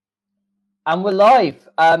And we're live.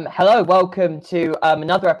 Hello, welcome to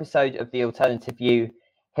another episode of The Alternative View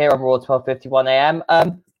here on Raw 12:51 AM.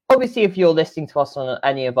 Obviously, if you're listening to us on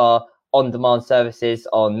any of our on-demand services,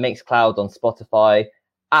 on Mixcloud, on Spotify,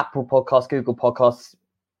 Apple Podcasts, Google Podcasts,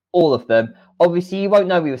 all of them, obviously you won't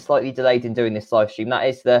know we were slightly delayed in doing this live stream. That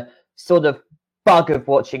is the sort of bug of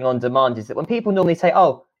watching on demand, is that when people normally say,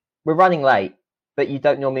 oh, we're running late, but you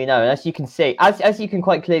don't normally know. And as you can see, as you can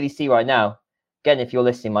quite clearly see right now, again, if you're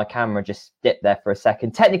listening, my camera just dipped there for a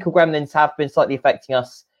second. Technical gremlins have been slightly affecting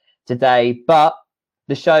us today, but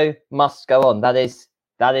the show must go on. That is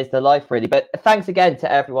the life, really. But thanks again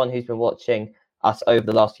to everyone who's been watching us over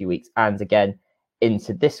the last few weeks and again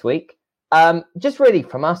into this week. Just really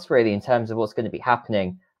from us, really, in terms of what's going to be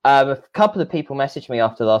happening. A couple of people messaged me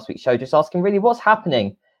after last week's show just asking really what's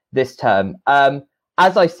happening this term.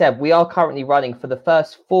 As I said, we are currently running for the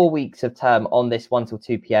first 4 weeks of term on this 1 till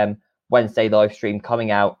 2 p.m. Wednesday live stream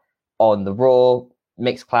coming out on the Raw,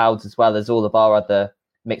 Mixclouds, as well as all of our other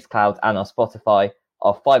Mixclouds and our Spotify,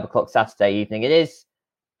 our 5 o'clock Saturday evening. It is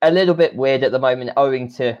a little bit weird at the moment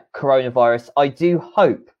owing to coronavirus. I do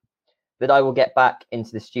hope that I will get back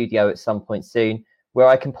into the studio at some point soon where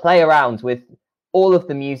I can play around with all of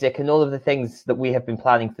the music and all of the things that we have been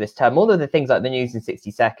planning for this term, all of the things like the news in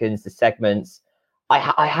 60 seconds, the segments.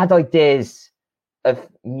 I had ideas of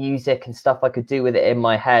music and stuff I could do with it in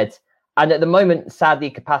my head. And at the moment, sadly,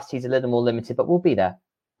 capacity is a little more limited, but we'll be there.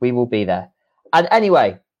 We will be there. And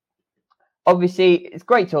anyway, obviously, it's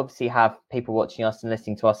great to obviously have people watching us and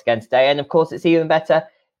listening to us again today. And of course, it's even better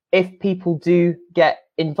if people do get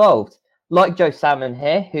involved, like Joe Salmon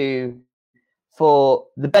here, who, for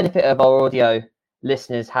the benefit of our audio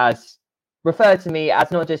listeners, has referred to me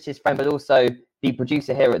as not just his friend, but also the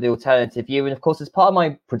producer here at The Alternative View. And of course, as part of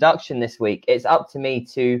my production this week, it's up to me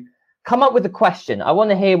to come up with a question. I want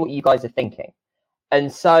to hear what you guys are thinking.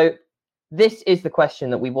 And so this is the question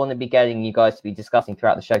that we want to be getting you guys to be discussing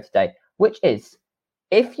throughout the show today, which is,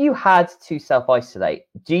 if you had to self-isolate,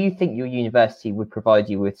 do you think your university would provide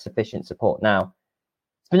you with sufficient support? Now,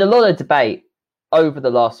 there's been a lot of debate over the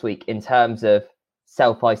last week in terms of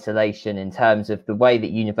self-isolation, in terms of the way that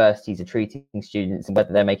universities are treating students and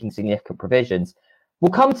whether they're making significant provisions.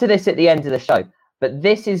 We'll come to this at the end of the show. But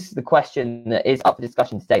this is the question that is up for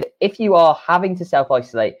discussion today. If you are having to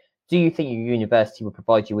self-isolate, do you think your university will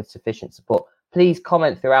provide you with sufficient support? Please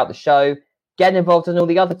comment throughout the show. Get involved in all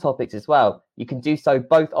the other topics as well. You can do so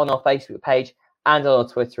both on our Facebook page and on our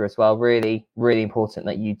Twitter as well. Really, really important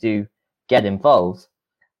that you do get involved.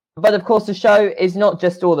 But of course, the show is not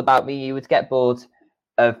just all about me. You would get bored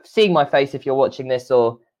of seeing my face if you're watching this,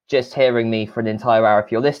 or just hearing me for an entire hour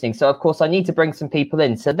if you're listening. So of course, I need to bring some people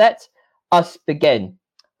in. So let's us begin.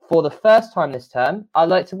 For the first time this term, I'd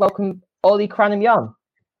like to welcome Ollie Cranham-Young.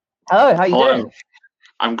 Hello, how you doing?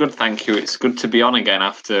 I'm good, thank you. It's good to be on again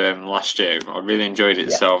after last year. I really enjoyed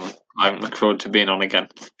it, so I'm looking forward to being on again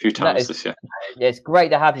a few times this year. Yeah, it's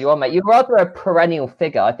great to have you on, mate. You're rather a perennial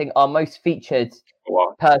figure. I think our most featured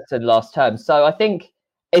person last term. So I think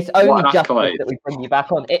it's only just that we bring you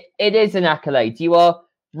back on. It is an accolade. You are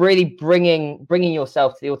really bringing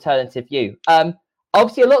yourself to The Alternative View.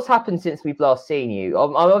 Obviously, a lot's happened since we've last seen you.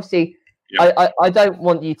 I don't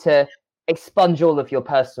want you to expunge all of your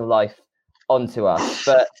personal life onto us,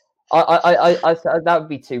 but I that would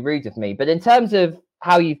be too rude of me. But in terms of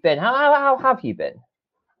how you've been, how have you been?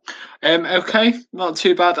 Okay, not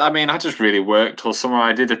too bad. I mean, I just really worked all summer.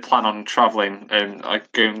 I did a plan on travelling and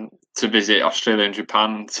going to visit Australia and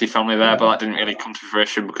Japan, see family there, but that didn't really come to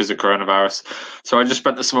fruition because of coronavirus. So I just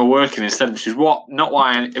spent the summer working instead, which is not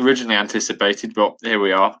why I originally anticipated, but here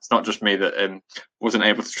we are. It's not just me that wasn't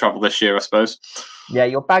able to travel this year, I suppose. Yeah,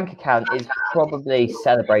 your bank account is probably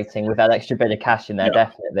celebrating with that extra bit of cash in there,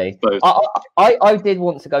 definitely. I did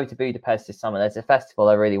want to go to Budapest this summer. There's a festival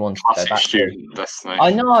I really wanted to go back to. I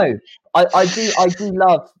know. I do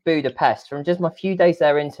love Budapest. From just my few days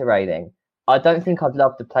there interrailing, I don't think I've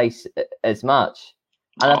loved the place as much.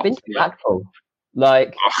 And I've been to Blackpool.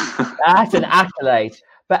 Like, that's an accolade.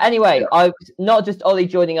 But anyway, not just Ollie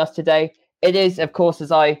joining us today. It is, of course,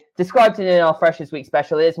 as I described it in our Freshers Week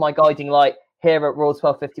special, it is my guiding light here at Raw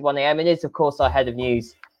 12:51 AM. It is, of course, our head of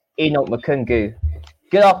news, Enoch Makungu.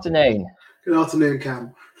 Good afternoon. Good afternoon,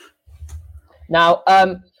 Cam. Now,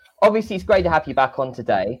 obviously, it's great to have you back on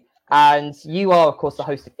today. And you are, of course, the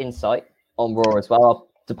host of Insight on Raw as well, our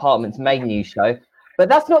department's main news show. But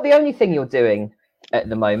that's not the only thing you're doing at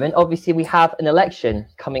the moment. Obviously, we have an election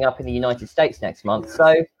coming up in the United States next month.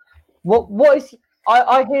 So what is...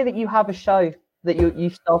 I hear that you have a show that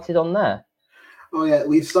you've started on there. Oh, yeah.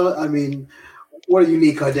 We've started... I mean, what a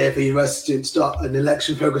unique idea for a university student to start an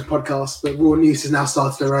election-focused podcast. But Raw News has now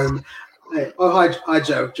started their own Hey, hi,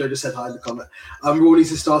 Joe. Joe just said hi in the comment. Raw needs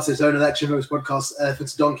to start its own election host podcast,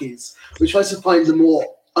 Elephants and Donkeys, which tries to find the more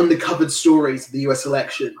undercovered stories of the US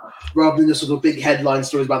election, rather than just sort of big headline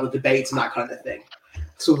stories about the debates and that kind of thing.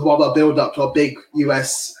 Sort of while they'll build up to our big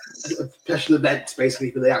US special event,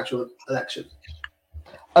 basically, for the actual election.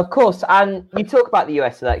 Of course, and you talk about the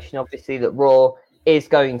US election, obviously, that Raw is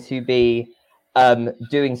going to be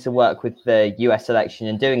doing some work with the US election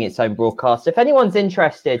and doing its own broadcast. If anyone's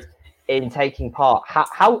interested in taking part,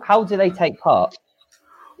 how do they take part?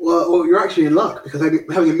 Well, you're actually in luck because we're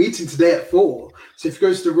having a meeting today at 4. So if you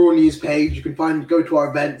go to the Raw News page, you can go to our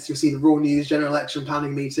events. You'll see the Raw News General Election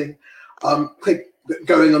Planning Meeting. Click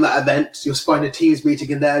going on that event. You'll find a Teams meeting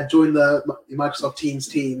in there. Join the Microsoft Teams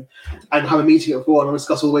team and have a meeting at 4 and we'll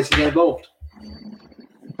discuss all the ways to get involved.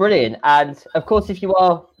 Brilliant. And of course, if you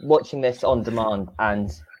are watching this on demand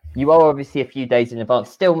and you are obviously a few days in advance,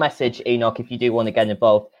 still message Enoch if you do want to get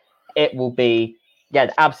involved. It will be,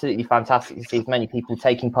 absolutely fantastic to see as many people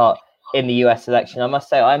taking part in the US election. I must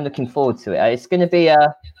say, I'm looking forward to it. It's going to be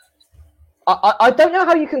I don't know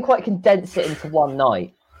how you can quite condense it into one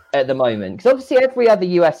night at the moment, because obviously every other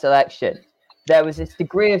US election, there was this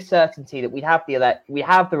degree of certainty that we have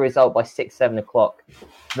the result by 6-7 o'clock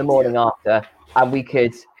the morning after, and we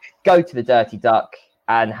could go to the Dirty Duck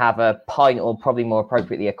and have a pint, or probably more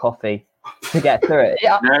appropriately a coffee, to get through it.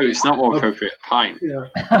 Yeah. No, it's not more appropriate. Pint. Yeah,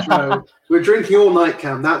 no, we're drinking all night,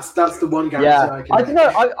 Cam. That's the one guarantee I can. I don't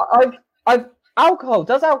know. I've alcohol.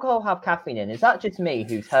 Does alcohol have caffeine in? Is that just me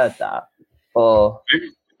who's heard that, or? Maybe,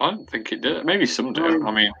 I don't think it did. Maybe some do.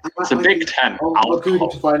 I mean, it's a Big Ten. I'll Google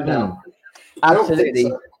to find out. Absolutely.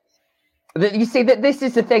 So. You see, that this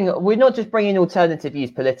is the thing. We're not just bringing alternative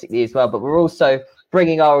views politically as well, but we're also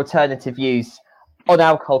bringing our alternative views on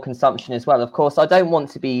alcohol consumption as well. Of course, I don't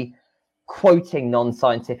want to be quoting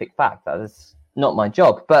non-scientific fact. That is not my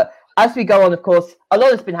job. But as we go on, of course, a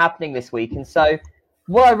lot has been happening this week. And so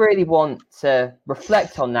what I really want to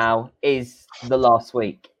reflect on now is the last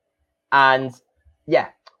week. And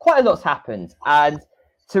quite a lot's happened. And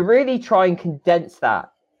to really try and condense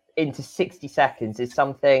that into 60 seconds is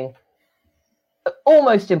something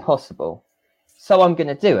almost impossible. So I'm going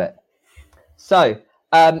to do it. So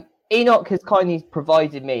Enoch has kindly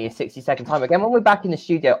provided me a 60-second timer. Again, when we're back in the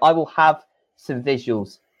studio, I will have some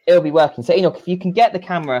visuals. It'll be working. So Enoch, if you can get the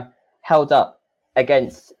camera held up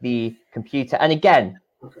against the computer. And again,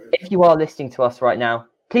 if you are listening to us right now,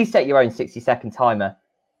 please set your own 60-second timer.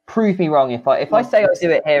 Prove me wrong. If I say I do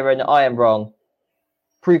it here and I am wrong,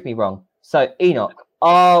 prove me wrong. So Enoch,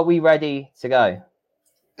 are we ready to go?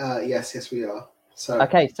 Yes, we are. So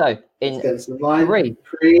okay, so in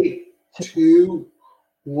 3, 2,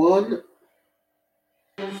 1.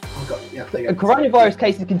 Coronavirus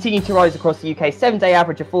cases continue to rise across the UK. 7-day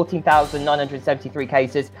average of 14,973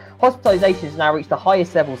 cases. Hospitalisations have now reached the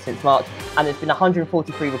highest level since March, and there's been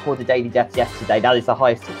 143 recorded daily deaths yesterday. That is the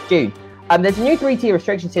highest since June. There's a new 3-tier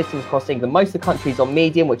restriction system across England. Most of the country is on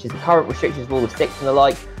medium, which is the current restrictions rule of 6 and the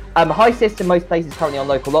like. High system, most places currently on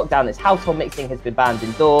local lockdown. Its household mixing has been banned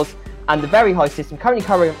indoors. And the very high system, currently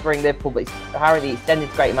covering Liverpool, but it's apparently extended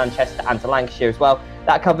to Greater Manchester and to Lancashire as well.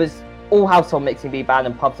 That covers all household mixing being banned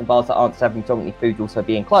and pubs and bars that aren't serving predominantly food also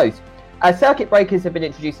being closed. Circuit breakers have been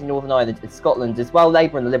introduced in Northern Ireland and Scotland as well.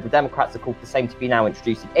 Labour and the Liberal Democrats have called for the same to be now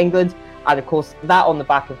introduced in England. And of course, that on the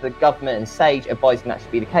back of the government and SAGE advising that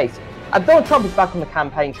should be the case. And Donald Trump is back on the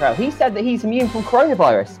campaign trail. He said that he's immune from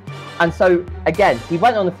coronavirus. And so, again, he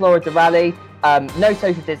went on the Florida rally. No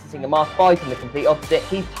social distancing, a mask. Biden the complete opposite.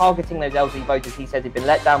 He's targeting those elderly voters he says have been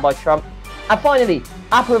let down by Trump. And finally,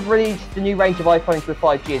 Apple have released the new range of iPhones with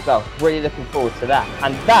 5G as well. Really looking forward to that.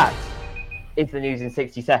 And that is the news in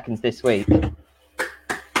 60 seconds this week. That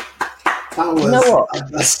was, you know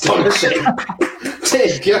what? Astonishing.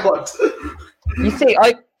 Dear God. You see,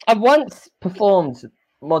 I once performed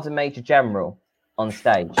Modern Major General on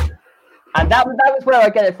stage. And that was where I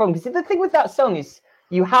get it from. Because the thing with that song is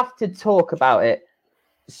you have to talk about it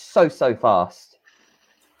so fast.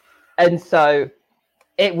 And so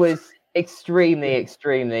it was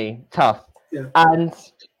extremely tough. Yeah. And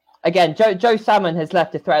again, Joe Salmon has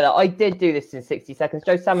left a thread that I did do this in 60 seconds.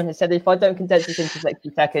 Joe Salmon has said that if I don't condense this into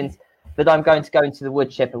 60 seconds, that I'm going to go into the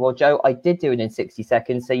wood chipper. Well, Joe, I did do it in 60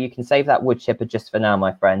 seconds, so you can save that wood chipper just for now,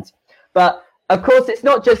 my friend. But of course, it's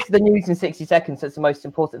not just the news in 60 seconds that's the most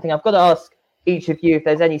important thing. I've got to ask each of you if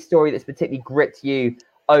there's any story that's particularly gripped you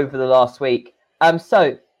over the last week.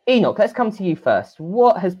 So, Enoch, let's come to you first.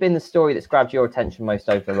 What has been the story that's grabbed your attention most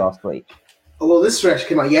over the last week? Well, this story actually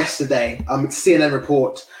came out yesterday. CNN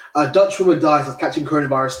report. A Dutch woman dies after catching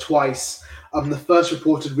coronavirus twice. The first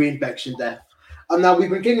reported reinfection death. Now, we've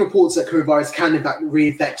been getting reports that coronavirus can, in fact,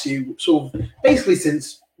 reinfect you sort of basically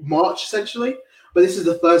since March, essentially. But this is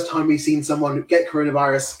the first time we've seen someone get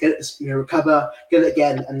coronavirus, recover, get it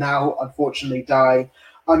again, and now, unfortunately, die.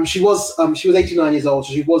 She was 89 years old,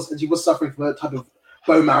 so she was suffering from a type of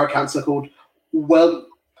bone marrow cancer called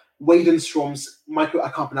Waldenstrom's micro. I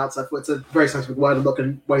can't pronounce that. It's a very scientific word. I'm not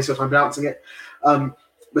going to waste your time pronouncing it.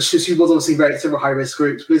 But she was obviously several high risk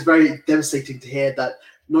groups. But it's very devastating to hear that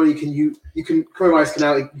not only can you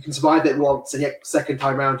coronavirus you can survive it once, and yet second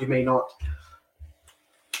time around you may not.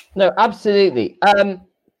 No, absolutely.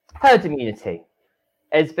 Herd immunity.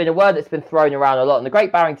 It's been a word that's been thrown around a lot. And the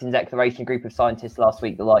Great Barrington Declaration group of scientists last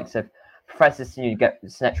week, the likes of Professor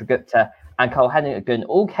Sunetra Gupta and Carl Hennigan,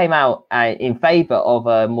 all came out in favour of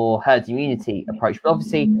a more herd immunity approach. But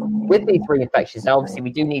obviously, with these reinfections, now obviously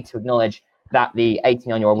we do need to acknowledge that the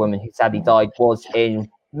 89-year-old woman who sadly died was in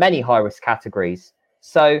many high-risk categories.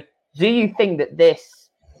 So do you think that this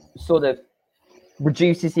sort of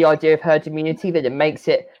reduces the idea of herd immunity, that it makes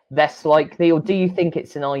it less likely, or do you think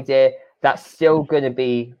it's an idea that's still going to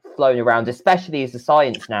be flown around, especially as the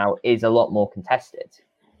science now is a lot more contested?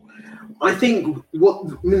 I think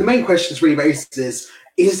the main question is really raised is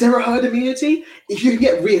there a herd immunity? If you can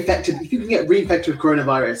get reinfected with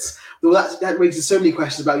coronavirus, well, that raises so many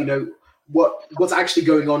questions about what's actually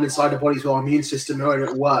going on inside the bodies with our immune system and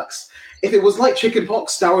how it works. If it was like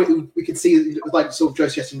chickenpox, now we could see, like sort of Joe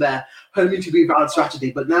suggesting there, herd immunity would be a valid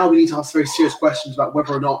strategy. But now we need to ask very serious questions about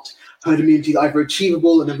whether or not herd immunity is either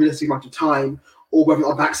achievable in a realistic amount of time, or whether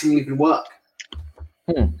a vaccine will even work.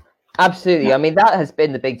 Absolutely. I mean, that has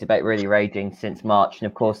been the big debate really raging since March, and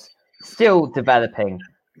of course, still developing.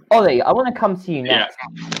 Ollie, I want to come to you next.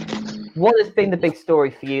 Yeah. What has been the big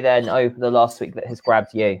story for you then over the last week that has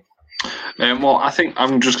grabbed you? Well, I think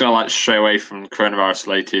I'm just going to stray away from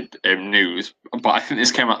coronavirus-related news, but I think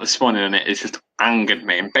this came out this morning and it has just angered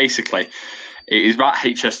me. And basically, it is about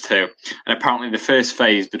HS2, and apparently the first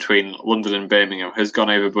phase between London and Birmingham has gone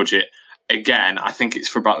over budget again. I think it's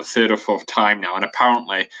for about the third or fourth time now, and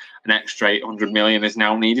apparently an extra 800 million is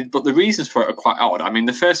now needed. But the reasons for it are quite odd. I mean,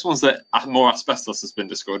 the first one's that more asbestos has been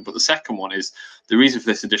discovered, but the second one is the reason for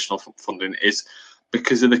this additional funding is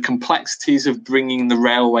because of the complexities of bringing the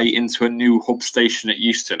railway into a new hub station at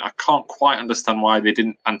Euston. I can't quite understand why they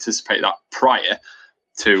didn't anticipate that prior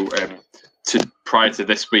to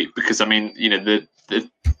this week, because I mean, the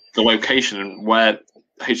location and where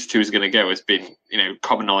H2 is going to go has been,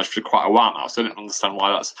 common knowledge for quite a while now. So I don't understand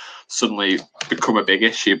why that's suddenly become a big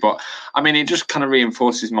issue. But I mean, it just kind of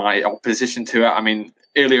reinforces my opposition to it. I mean,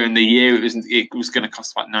 earlier in the year, it was going to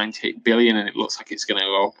cost about 98 billion, and it looks like it's going to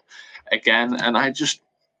go up again. And it just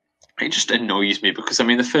annoys me, because I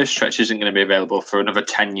mean, the first stretch isn't going to be available for another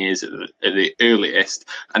 10 years at the earliest,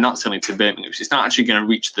 and that's only to Birmingham. It's not actually going to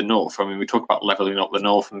reach the north. I mean, we talk about levelling up the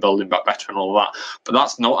north and building back better and all that, but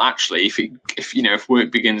that's not actually, if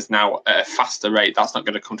work begins now at a faster rate, that's not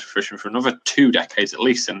going to come to fruition for another 2 decades at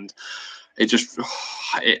least. And it just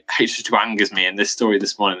angers me, and this story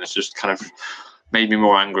this morning has just kind of made me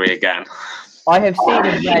more angry again. I have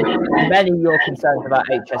seen many of your concerns about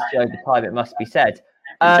HS2 over time, it must be said.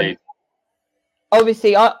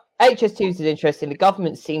 Obviously, HS2 is interesting. The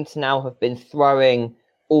government seems to now have been throwing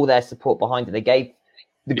all their support behind it. They gave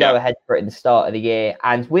the go-ahead for it in the start of the year.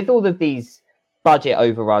 And with all of these budget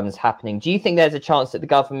overruns happening, do you think there's a chance that the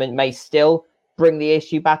government may still bring the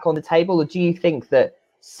issue back on the table? Or do you think that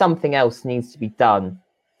something else needs to be done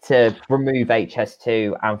to remove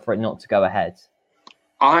HS2 and for it not to go ahead?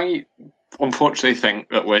 I unfortunately think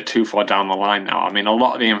that we're too far down the line now. I mean, a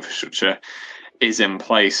lot of the infrastructure is in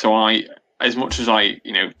place. So as much as I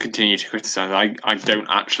continue to criticise, I don't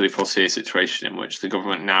actually foresee a situation in which the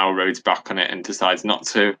government now roads back on it and decides not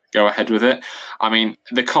to go ahead with it. I mean,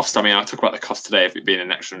 the cost, I talk about the cost today of it being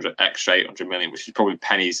an extra 800 million, which is probably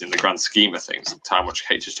pennies in the grand scheme of things, how much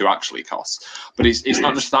HS2 actually costs. But it's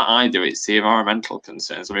not just that either, it's the environmental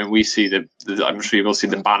concerns. I mean, we see I'm sure you've all seen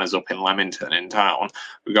the banners up in Leamington in town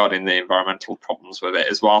regarding the environmental problems with it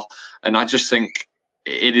as well. And I just think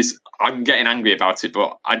I'm getting angry about it,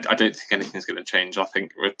 but I don't think anything's going to change. I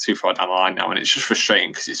think we're too far down the line now, and it's just frustrating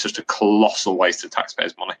because it's just a colossal waste of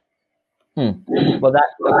taxpayers' money. Well,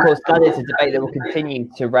 that is a debate that will continue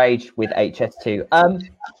to rage with HS2.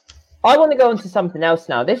 I want to go on to something else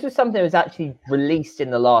now. This was something that was actually released in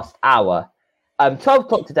the last hour. 12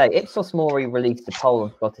 o'clock today, Ipsos Mori released a poll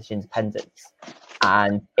on Scottish independence,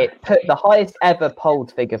 and it put the highest ever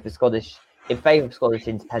polled figure for in favour of Scottish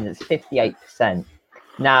independence, 58%.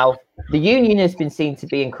 Now, the union has been seen to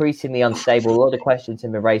be increasingly unstable. A lot of questions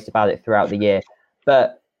have been raised about it throughout the year.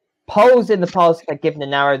 But polls in the past have given a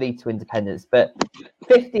narrow lead to independents, but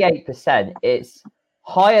 58%, it's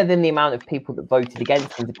higher than the amount of people that voted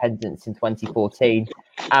against independence in 2014.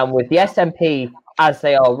 And with the SNP, as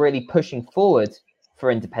they are really pushing forward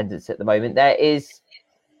for independence at the moment, there is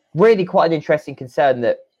really quite an interesting concern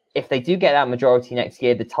that if they do get that majority next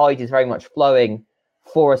year, the tide is very much flowing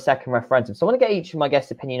for a second referendum. So I want to get each of my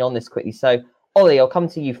guests' opinion on this quickly. So, Ollie, I'll come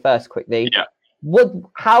to you first quickly. Yeah.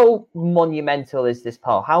 How monumental is this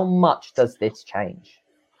poll? How much does this change?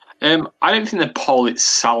 I don't think the poll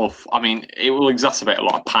itself, I mean, it will exacerbate a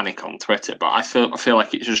lot of panic on Twitter, but I feel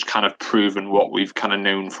like it's just kind of proven what we've kind of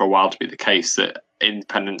known for a while to be the case, that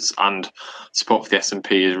independence and support for the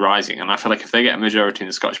SNP is rising. And I feel like if they get a majority in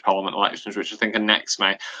the Scottish Parliament elections, which I think are next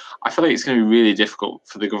May, I feel like it's going to be really difficult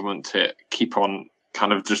for the government to keep on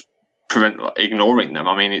kind of just ignoring them.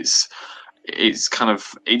 I mean, it's kind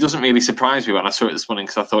of, it doesn't really surprise me when I saw it this morning,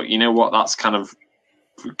 because I thought, you know what, that's kind of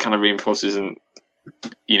reinforces and,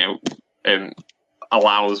 you know,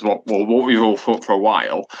 allows what we've all thought for a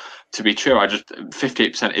while to be true.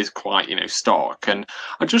 58% is quite, you know, stark. And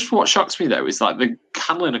what shocks me though is like the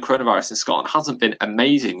handling of coronavirus in Scotland hasn't been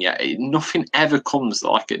amazing yet. Nothing ever comes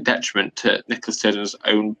like a detriment to Nicola Sturgeon's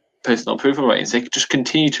own personal approval ratings. They just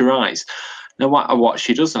continue to rise no matter what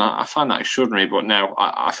she does, and I find that extraordinary. But no,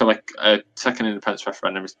 I feel like a second independence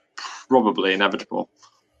referendum is probably inevitable.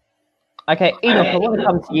 Okay, Enoch, I want to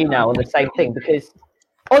come to you now on the same thing, because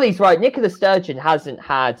Ollie's right. Nicola Sturgeon hasn't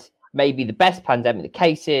had maybe the best pandemic. The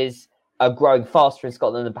cases are growing faster in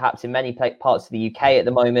Scotland than perhaps in many parts of the UK at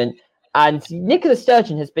the moment. And Nicola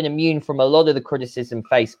Sturgeon has been immune from a lot of the criticism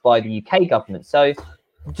faced by the UK government. So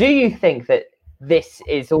do you think that this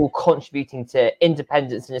is all contributing to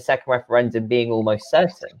independence in a second referendum being almost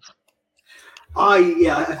certain?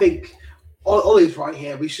 I think Ollie's right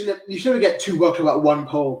here. You shouldn't get too worked about one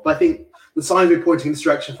poll, but I think the signs have been pointing in this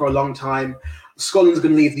direction for a long time. Scotland's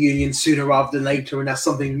going to leave the union sooner rather than later, and as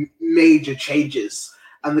something major changes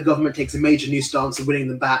and the government takes a major new stance in winning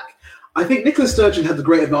them back. I think Nicola Sturgeon had the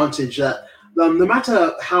great advantage that no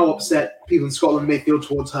matter how upset people in Scotland may feel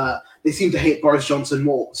towards her, they seem to hate Boris Johnson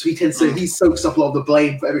more. So he soaks up a lot of the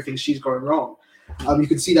blame for everything she's going wrong. You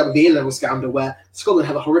can see that with the A-level scandal, where Scotland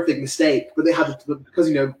had a horrific mistake, but they had to, because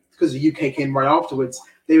the UK came right afterwards,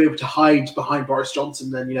 they were able to hide behind Boris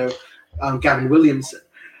Johnson and Gavin Williamson.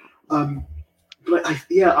 But I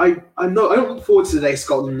don't look forward to the day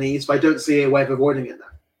Scotland leaves, but I don't see a way of avoiding it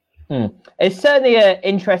now. It's certainly an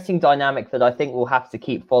interesting dynamic that I think we'll have to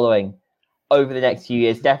keep following over the next few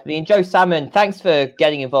years, definitely. And Joe Salmon, thanks for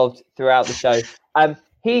getting involved throughout the show.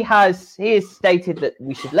 He has stated that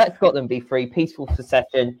we should let Scotland be free. Peaceful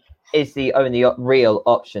secession is the only real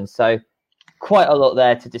option. So quite a lot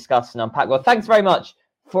there to discuss and unpack. Well, thanks very much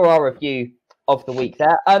for our review of the week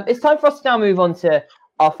there. It's time for us to now move on to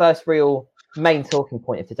our first real main talking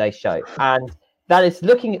point of today's show. And that is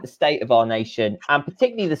looking at the state of our nation, and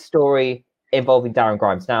particularly the story involving Darren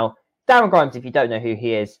Grimes. Now, Darren Grimes, if you don't know who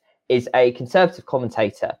he is a Conservative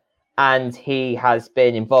commentator, and he has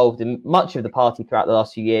been involved in much of the party throughout the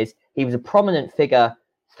last few years. He was a prominent figure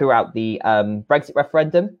throughout the Brexit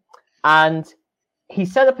referendum, and he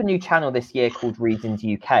set up a new channel this year called Reasons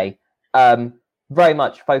UK, very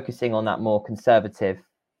much focusing on that more conservative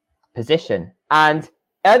position. And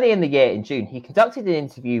early in the year, in June, he conducted an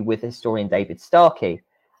interview with historian David Starkey,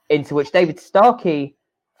 into which David Starkey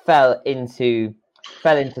fell into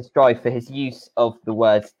strife for his use of the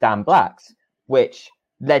words "damn blacks," which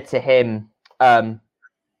led to him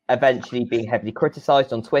eventually being heavily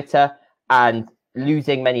criticised on Twitter and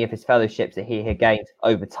losing many of his fellowships that he had gained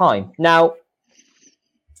over time. Now,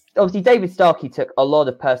 obviously, David Starkey took a lot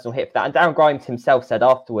of personal hit for that, and Darren Grimes himself said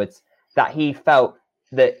afterwards that he felt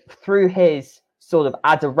that through his sort of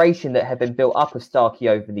adoration that had been built up of Starkey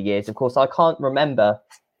over the years. Of course, I can't remember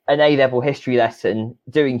an A-level history lesson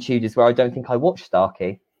doing Tudors where I don't think I watched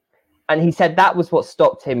Starkey. And he said that was what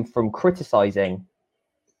stopped him from criticising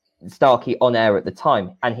Starkey on air at the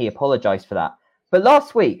time, and he apologised for that. But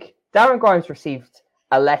last week, Darren Grimes received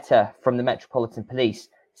a letter from the Metropolitan Police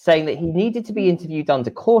saying that he needed to be interviewed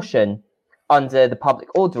under caution under the Public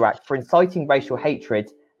Order Act for inciting racial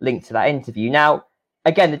hatred linked to that interview. Now,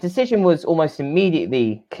 again, the decision was almost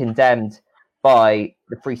immediately condemned by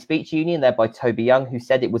the Free Speech Union, led by Toby Young, who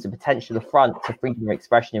said it was a potential affront to freedom of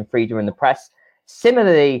expression and freedom in the press.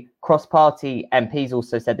 Similarly, cross-party MPs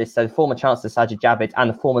also said this. So the former Chancellor Sajid Javid and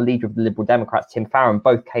the former leader of the Liberal Democrats, Tim Farron,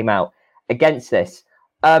 both came out against this.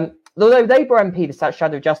 Although Labour MP, the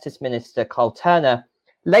Shadow Justice Minister, Carl Turner,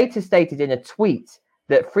 later stated in a tweet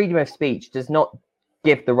that freedom of speech does not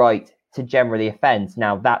give the right to generally offend.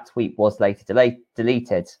 Now, that tweet was later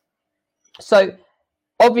deleted. So,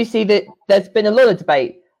 obviously there's been a lot of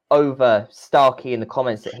debate over Starkey and the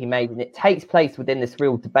comments that he made, and it takes place within this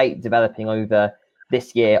real debate developing over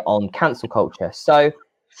this year on cancel culture. So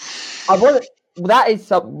that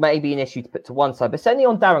is maybe an issue to put to one side, but certainly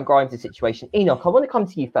on Darren Grimes' situation, Enoch, I want to come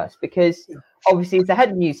to you first, because obviously as the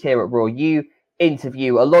head of news here at Raw, you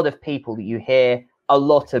interview a lot of people, that you hear a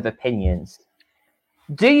lot of opinions.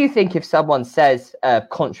 Do you think if someone says a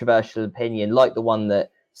controversial opinion like the one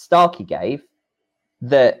that Starkey gave,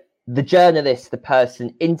 that the journalist, the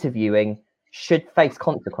person interviewing, should face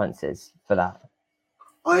consequences for that?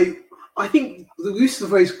 I think the use of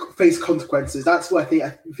the phrase "face consequences", that's where I think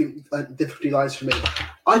difficulty lies for me.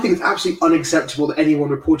 I think it's absolutely unacceptable that anyone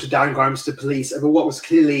reported Darren Grimes to police over what was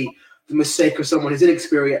clearly the mistake of someone who's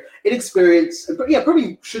inexperienced, and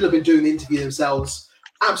probably should have been doing the interview themselves.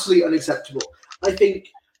 Absolutely unacceptable. I think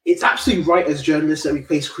it's absolutely right as journalists that we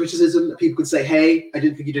face criticism, that people could say, hey, I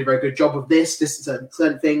didn't think you did a very good job of this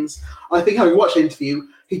certain things. I think having watched the interview,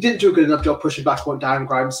 he didn't do a good enough job pushing back on what Darren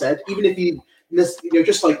Grimes said. Even if even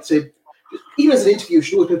as an interview, you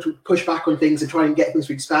should always be able to push back on things and try and get things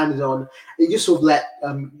expanded on. And you just sort of let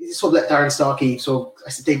Darren Starkey,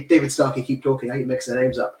 David Starkey, keep talking. I keep mixing their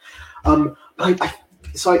names up. When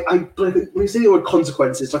you say the word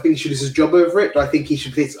consequences, I think he should do his job over it. But I think he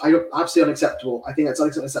should face. Absolutely unacceptable. I think that's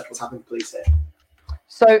unacceptable what's happening to police here.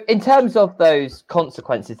 So, in terms of those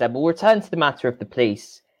consequences, then we'll return to the matter of the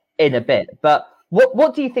police in a bit. But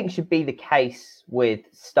what do you think should be the case with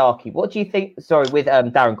Starkey? What do you think? Sorry, with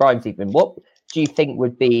Darren Grimes, even. What do you think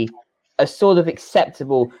would be a sort of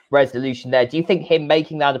acceptable resolution there? Do you think him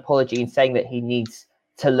making that apology and saying that he needs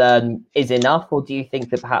to learn is enough, or do you think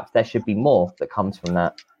that perhaps there should be more that comes from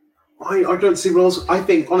that? I don't see rules. I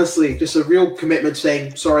think, honestly, just a real commitment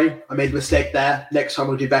saying, sorry, I made a mistake there. Next time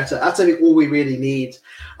we'll do better. That's, I think, all we really need.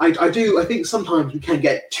 I think sometimes we can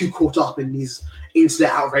get too caught up in these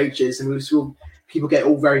internet outrages, and people get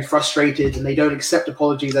all very frustrated and they don't accept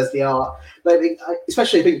apologies as they are. But I think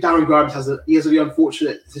Darren Grimes has a really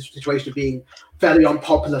unfortunate situation of being fairly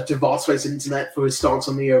unpopular to vast swathes of the internet for his stance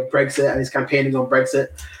on the Brexit and his campaigning on Brexit.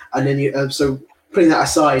 And then so putting that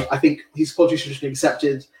aside, I think his apology should have been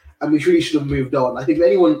accepted, and we really should have moved on. I think if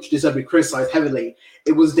anyone should deserve to be criticised heavily,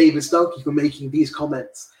 it was David Starkey for making these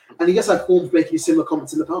comments, and he gets that form for making similar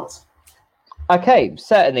comments in the past. Okay,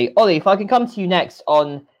 certainly, Ollie. If I can come to you next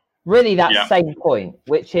on really that same point,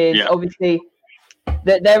 which is obviously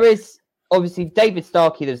that there is obviously David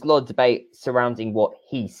Starkey. There's a lot of debate surrounding what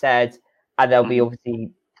he said, and there'll be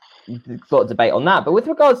obviously a lot of debate on that. But with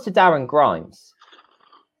regards to Darren Grimes,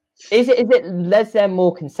 is there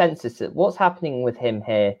more consensus that what's happening with him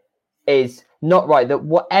here is not right? That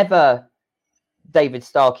whatever David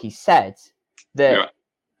Starkey said,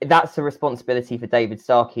 that's a responsibility for David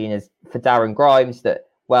Starkey, and as for Darren Grimes, that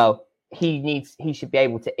he should be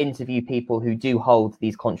able to interview people who do hold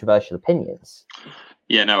these controversial opinions.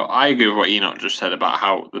 Yeah, no, I agree with what Enoch just said about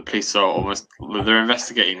how the police are they're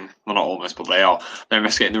investigating, well, not almost, but they're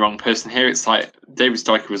investigating the wrong person here. It's like David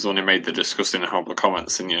Starkey was the one who made the disgusting and horrible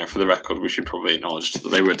comments, and, for the record, we should probably acknowledge that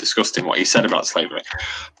they were disgusting, what he said about slavery.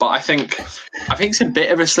 But I think it's a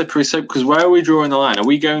bit of a slippery slope, because where are we drawing the line? Are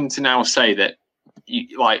we going to now say that,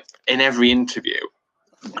 in every interview,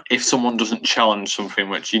 if someone doesn't challenge something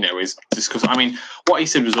which, is discussed? I mean, what he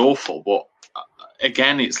said was awful, but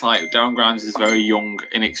again, it's like Darren Grimes is a very young,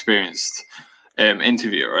 inexperienced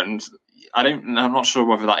interviewer, and I'm not sure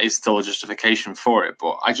whether that is still a justification for it,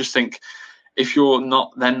 but I just think if you're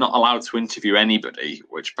not allowed to interview anybody,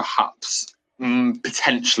 which perhaps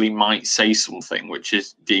potentially might say something which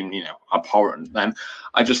is deemed, abhorrent, then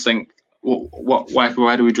I just think,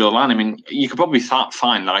 where do we draw the line? I mean, you could probably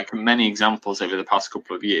find many examples over the past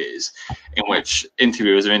couple of years in which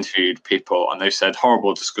interviewers have interviewed people and they've said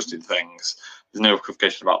horrible, disgusting things. There's no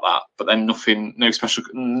clarification about that, but then nothing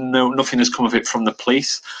has come of it from the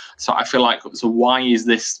police. So I feel so why is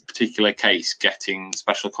this particular case getting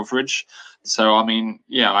special coverage? So, I mean,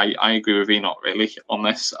 I agree with Enoch really on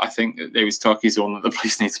this. I think that David Starkey is the one that the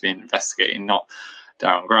police need to be investigating, not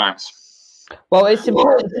Darren Grimes. Well, it's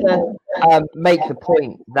important to make the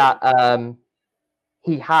point that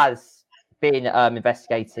he has been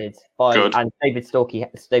investigated by, and David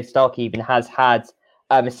Starkey even has had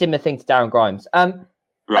a similar thing to Darren Grimes. I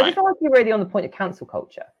just want to be really on the point of cancel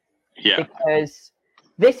culture. Yeah. Because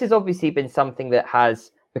this has obviously been something that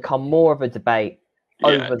has become more of a debate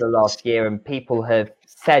over the last year, and people have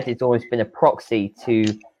said it's almost been a proxy to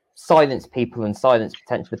silence people and silence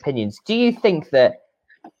potential opinions. Do you think that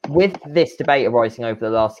with this debate arising over the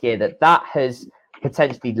last year, that has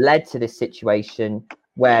potentially led to this situation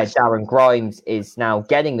where Darren Grimes is now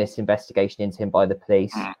getting this investigation into him by the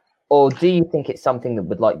police? or do you think it's something that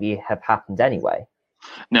would likely have happened anyway?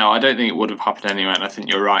 No, I don't think it would have happened anyway, and I think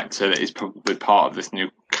you're right. So that it's probably part of this new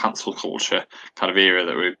cancel culture kind of era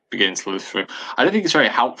that we're beginning to live through. I don't think it's very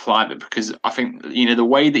helpful either, because I think, you know, the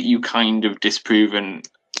way that you kind of disprove and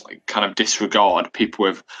kind of disregard people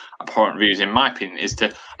with abhorrent views, in my opinion, is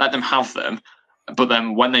to let them have them, but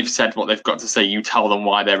then when they've said what they've got to say, you tell them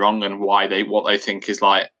why they're wrong and why what they think is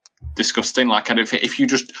like disgusting. Like, I don't think, if you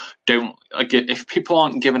just don't, like, if people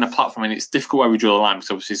aren't given a platform, and it's difficult where we draw the line,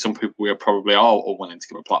 because obviously some people we are probably all willing to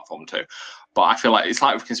give a platform to, but I feel like it's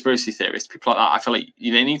like with conspiracy theorists, people like that, I feel like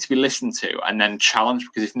they need to be listened to and then challenged,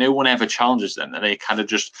 because if no one ever challenges them, then they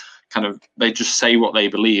they just say what they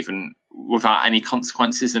believe and without any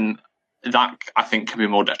consequences, and that I think can be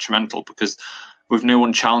more detrimental, because with no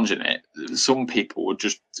one challenging it, some people would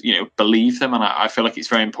just, you know, believe them. And I feel like it's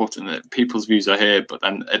very important that people's views are heard, but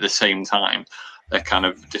then at the same time, they're kind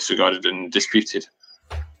of disregarded and disputed.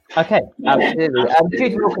 Okay, absolutely.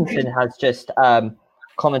 Jude Wilkinson has just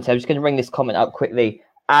commented. I'm just going to bring this comment up quickly.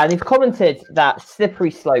 And he's commented that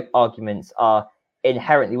slippery slope arguments are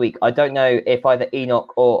inherently weak. I don't know if either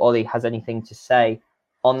Enoch or Ollie has anything to say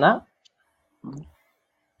on that.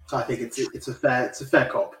 I think it's a fair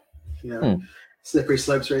cop. You know, slippery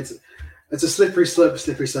slopes. It's a slippery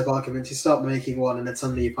slope argument. You start making one, and then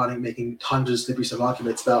suddenly you find making hundreds of slippery slope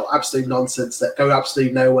arguments about absolute nonsense that go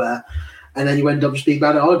absolutely nowhere, and then you end up just being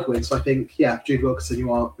bad at arguing. So I think, yeah, Jude Wilkinson,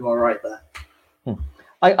 you are right there.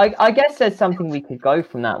 I guess there's something we could go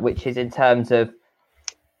from that, which is in terms of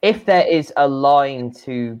if there is a line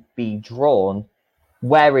to be drawn,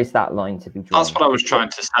 where is that line to be drawn? That's what I was trying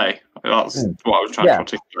to say. That's what I was trying to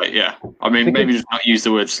articulate. Yeah, I mean, maybe just not use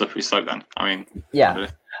the word slippery slope then. I mean, yeah,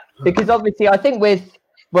 because obviously, I think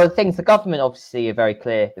the government obviously are very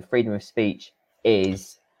clear. The freedom of speech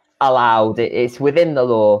is allowed. It's within the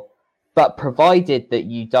law, but provided that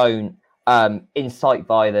you don't incite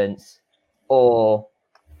violence, or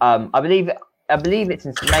I believe it's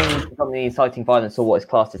mainly something inciting violence or what is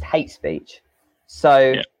classed as hate speech.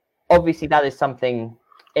 So. Yeah. Obviously, that is something,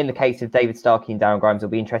 in the case of David Starkey and Darren Grimes, will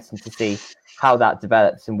be interesting to see how that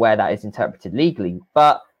develops and where that is interpreted legally.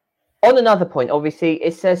 But on another point, obviously,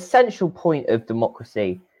 it's an essential point of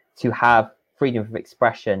democracy to have freedom of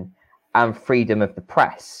expression and freedom of the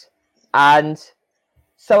press. And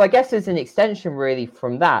so I guess as an extension really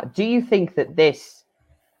from that, do you think that this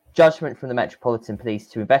judgment from the Metropolitan Police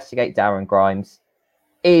to investigate Darren Grimes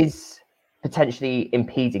is potentially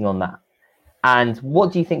impeding on that? And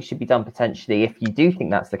what do you think should be done potentially if you do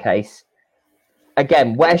think that's the case?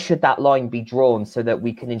 Again, where should that line be drawn so that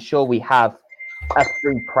we can ensure we have a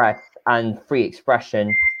free press and free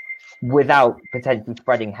expression without potentially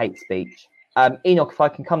spreading hate speech? Enoch, if I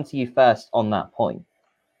can come to you first on that point.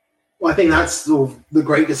 Well, I think that's sort of the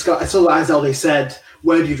great discussion. Sort of as Ollie said,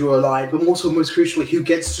 where do you draw a line? But also, most crucially, who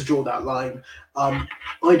gets to draw that line? I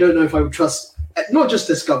don't know if I would trust not just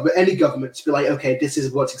this government, any government, to be like, okay, this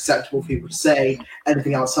is what's acceptable for people to say.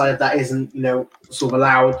 Anything outside of that isn't, sort of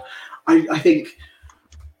allowed. I think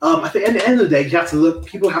at the end of the day, you have to look.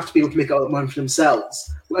 People have to be able to make up their mind for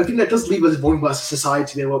themselves. Well, I think that does leave us vulnerable as a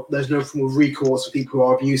society. There's no form of recourse for people who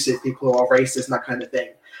are abusive, people who are racist, and that kind of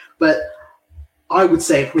thing. But I would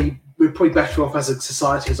say we're probably better off as a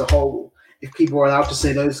society as a whole if people are allowed to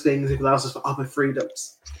say those things. If it allows us for other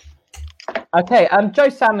freedoms. Okay, Joe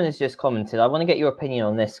Salmon has just commented. I want to get your opinion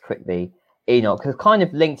on this quickly, Enoch, because kind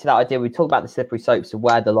of linked to that idea. We talked about the slippery slopes of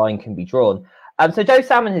where the line can be drawn. So Joe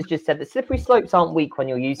Salmon has just said that slippery slopes aren't weak when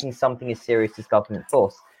you're using something as serious as government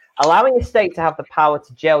force. Allowing a state to have the power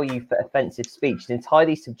to jail you for offensive speech is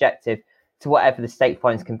entirely subjective to whatever the state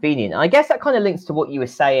finds convenient. And I guess that kind of links to what you were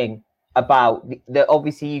saying about that.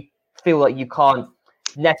 Obviously, you feel like you can't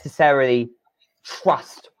necessarily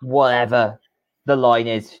trust whatever the line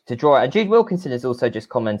is to draw it. And Jude Wilkinson has also just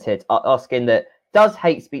commented asking that, does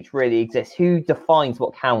hate speech really exist? Who defines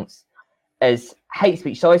what counts as hate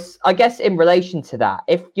speech? So I guess in relation to that,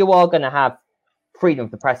 if you are going to have freedom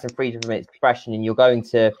of the press and freedom of expression and you're going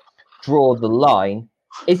to draw the line,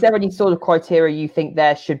 is there any sort of criteria you think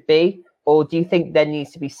there should be? Or do you think there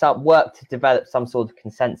needs to be some work to develop some sort of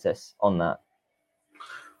consensus on that?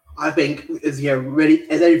 I think really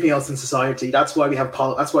as anything else in society, that's why we have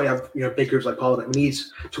big groups like Parliament. We need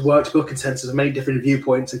to work to build consensus of many different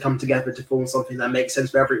viewpoints and come together to form something that makes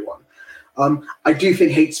sense for everyone. I do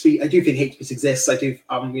think hate speech exists. I think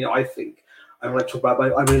I want to talk about,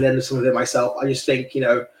 but I'm going to end some of it myself. I just think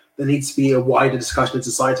there needs to be a wider discussion in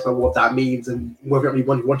society about what that means and whether we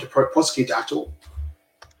want to prosecute it at all.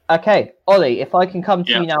 Okay, Ollie, if I can come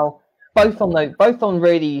to you now, both on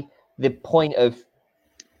really the point of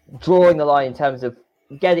drawing the line in terms of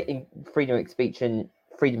getting freedom of speech and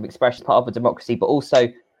freedom of expression, part of a democracy, but also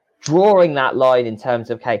drawing that line in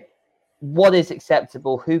terms of, okay, what is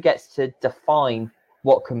acceptable, who gets to define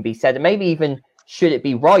what can be said, and maybe even should it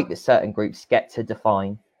be right that certain groups get to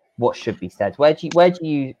define what should be said? Where do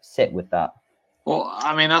you sit with that? Well,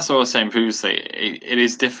 I mean, that's what I was saying previously. It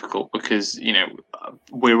is difficult because,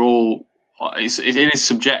 we're all, it is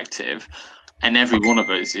subjective, and every one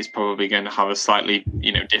of us is probably going to have a slightly,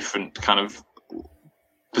 different kind of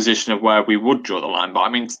position of where we would draw the line. But I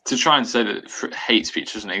mean, to try and say that hate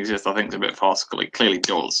speech doesn't exist, I think is a bit farcical. It clearly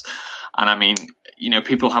does. And I mean,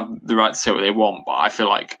 people have the right to say what they want, but I feel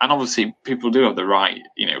like, and obviously people do have the right,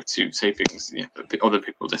 to say things that other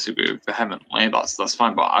people disagree with vehemently. That's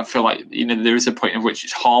fine. But I feel like, there is a point in which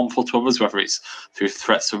it's harmful to others, whether it's through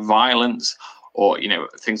threats of violence or,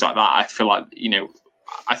 things like that. I feel like,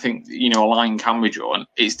 I think, a line can be drawn.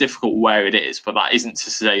 It's difficult where it is, but that isn't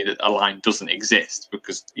to say that a line doesn't exist,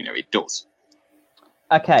 because, it does.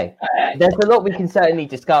 Okay. There's a lot we can certainly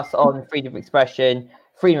discuss on freedom of expression,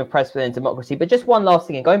 freedom of press within democracy, but just one last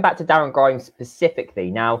thing, and going back to Darren Grimes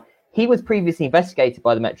specifically. Now, he was previously investigated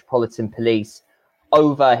by the Metropolitan Police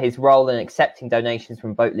over his role in accepting donations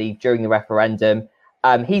from Vote Leave during the referendum.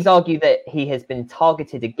 He's argued that he has been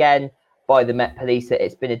targeted again by the Met Police, that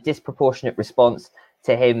it's been a disproportionate response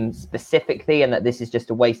to him specifically, and that this is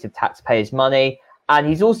just a waste of taxpayers' money. And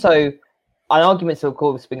he's also, an argument, of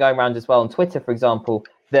course, been going around as well on Twitter, for example,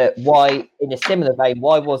 that why, in a similar vein,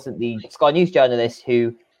 why wasn't the Sky News journalist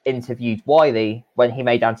who interviewed Wiley when he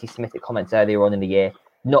made anti-Semitic comments earlier on in the year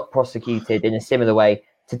not prosecuted in a similar way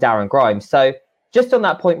to Darren Grimes? So just on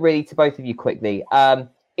that point, really, to both of you quickly,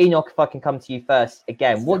 Enoch, if I can come to you first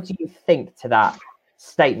again, what do you think to that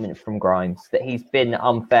statement from Grimes, that he's been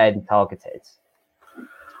unfairly targeted?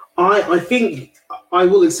 I think I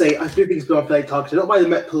will say I do think he's been unfairly targeted, not by the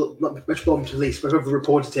Metropolitan Police, but whoever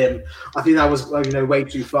reported him. I think that was way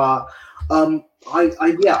too far.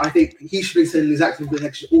 I think he should be saying exactly the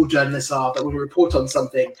protection all journalists are, that when we report on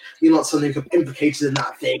something, you're not suddenly implicated in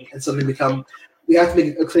that thing and suddenly become. We have to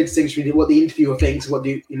make a clear distinction between what the interviewer thinks and what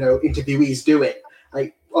the interviewee is doing.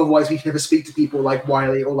 Like, otherwise, we can never speak to people like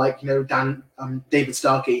Wiley or like David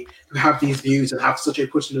Starkey, who have these views and have such a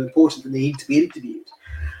push and importance and they need to be interviewed.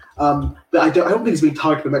 But I don't think he's been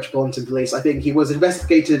targeted by Metropolitan Police. I think he was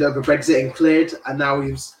investigated over Brexit and cleared, and now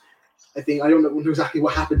I don't know exactly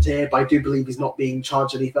what happened here, but I do believe he's not being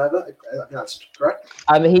charged any further. I think that's correct.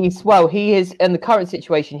 He is in the current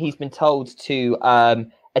situation. He's been told to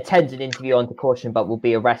attend an interview under caution, but will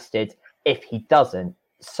be arrested if he doesn't.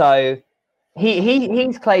 So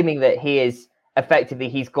he's claiming that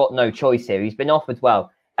he's got no choice here. He's been offered,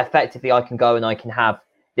 effectively, I can go and I can have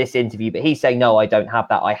this interview, but he's saying, no, I don't have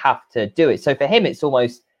that. I have to do it. So for him, it's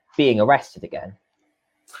almost being arrested again.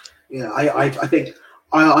 Yeah, I think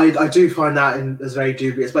I do find that as very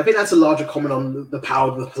dubious, but I think that's a larger comment on the power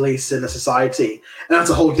of the police in a society, and that's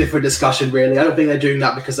a whole different discussion, really. I don't think they're doing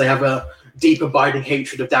that because they have a deep, abiding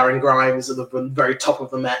hatred of Darren Grimes at the very top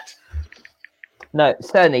of the Met. No,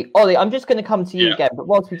 certainly. Ollie, I'm just going to come to you again, but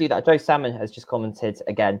whilst we do that, Joe Salmon has just commented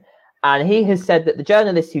again, and he has said that the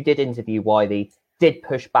journalist who did interview Wiley did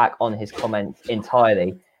push back on his comments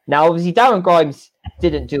entirely. Now, obviously, Darren Grimes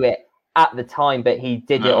didn't do it at the time, but he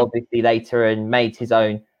did it obviously later and made his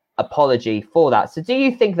own apology for that. So do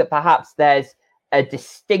you think that perhaps there's a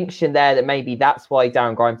distinction there, that maybe that's why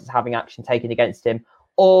Darren Grimes is having action taken against him?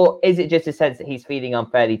 Or is it just a sense that he's feeling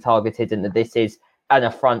unfairly targeted and that this is an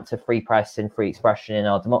affront to free press and free expression in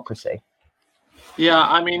our democracy? Yeah,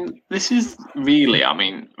 I mean, this is really,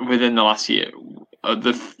 within the last year,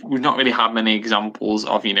 we've not really had many examples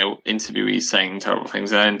of interviewees saying terrible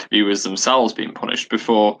things and interviewers themselves being punished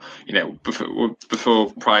before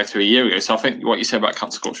prior to a year ago. So I think what you say about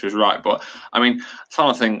cancel culture is right. But the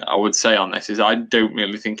final thing I would say on this is I don't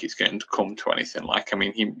really think it's going to come to anything.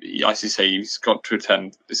 He, as you say, he's got to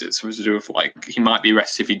attend. Is it something to do with he might be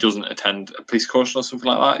arrested if he doesn't attend a police caution or something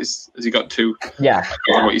like that? Has he got to? Yeah.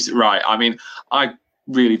 Right. I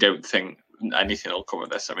really don't think anything will cover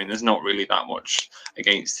this. There's not really that much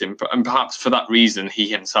against him, and perhaps for that reason he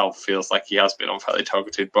himself feels like he has been unfairly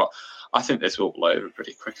targeted, but I think this will blow over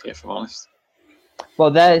pretty quickly, if I'm honest. Well,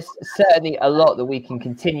 there's certainly a lot that we can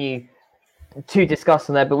continue to discuss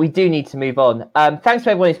on there, but we do need to move on. Thanks to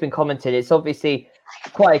everyone who's been commenting. It's obviously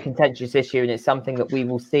quite a contentious issue, and it's something that we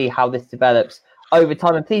will see how this develops over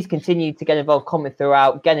time. And please continue to get involved, comment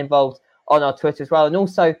throughout, get involved on our Twitter as well, and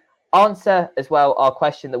also answer as well our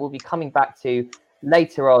question that we'll be coming back to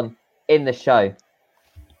later on in the show.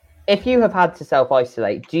 If you have had to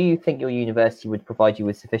self-isolate, do you think your university would provide you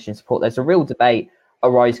with sufficient support? There's a real debate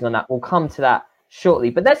arising on that. We'll come to that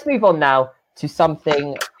shortly. But let's move on now to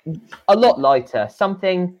something a lot lighter,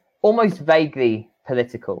 something almost vaguely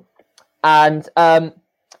political. And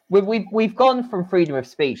we've gone from freedom of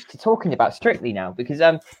speech to talking about Strictly now, because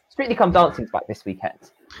Strictly Come Dancing's back this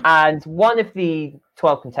weekend. And one of the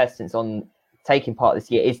 12 contestants on taking part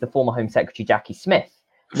this year is the former Home Secretary, Jackie Smith.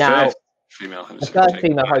 Now, First female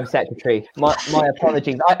Home Secretary. My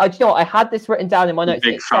apologies. I you know what? I had this written down in my notes.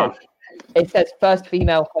 It says first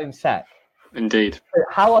female Home Sec. Indeed.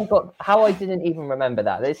 How I didn't even remember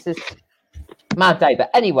that. This is mad day. But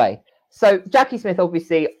anyway, so Jackie Smith,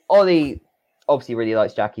 Ollie obviously really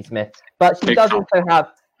likes Jackie Smith, but she does also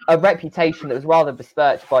have a reputation that was rather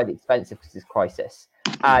besmirched by the expensive crisis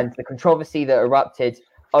and the controversy that erupted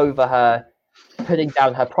over her putting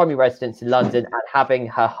down her primary residence in London and having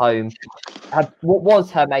her home, what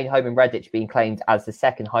was her main home in Redditch, being claimed as the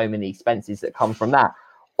second home, and the expenses that come from that,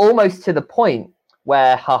 almost to the point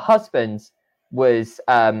where her husband was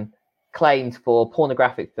claimed for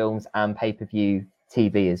pornographic films and pay-per-view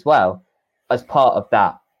TV as well as part of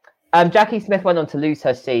that. Jackie Smith went on to lose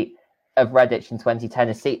her seat of Redditch in 2010,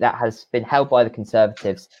 a seat that has been held by the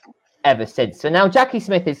Conservatives ever since. So now Jackie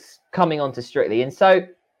Smith is coming on to Strictly. And so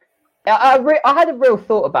I had a real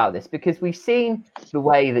thought about this, because we've seen the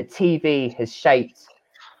way that TV has shaped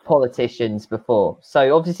politicians before.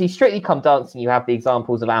 So obviously Strictly Come Dancing, you have the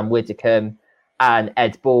examples of Anne Widdecombe and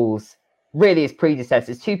Ed Balls, really as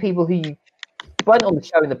predecessors, two people who went on the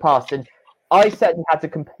show in the past, and I certainly had a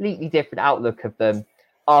completely different outlook of them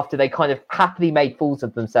after they kind of happily made fools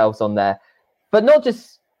of themselves on there. But not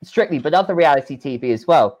just Strictly, but other reality TV as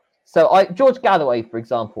well. So George Galloway, for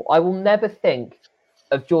example, I will never think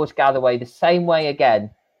of George Galloway the same way again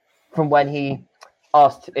from when he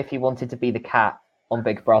asked if he wanted to be the cat on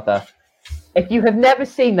Big Brother. If you have never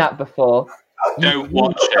seen that before, don't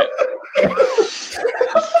watch it.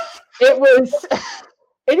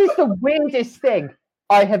 It is the weirdest thing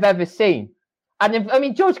I have ever seen. And I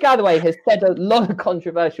mean, George Galloway has said a lot of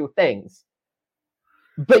controversial things,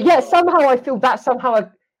 but yet somehow I feel that somehow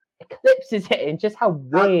eclipses it in just how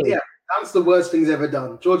weird. Yeah, that's the worst thing he's ever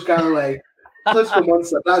done. George Galloway, close for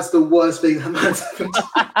monster. That's the worst thing that man's ever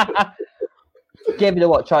done. Give it a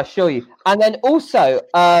watch, I assure you. And then also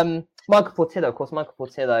Michael Portillo, of course. Michael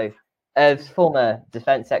Portillo, as former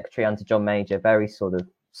Defence Secretary under John Major, very sort of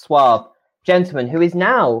suave gentleman who is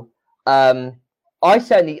now.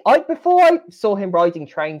 Before I saw him riding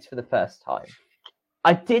trains for the first time,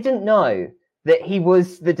 I didn't know that he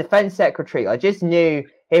was the Defence Secretary. I just knew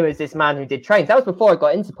him as this man who did trains. That was before I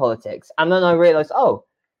got into politics. And then I realised,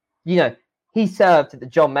 he served at the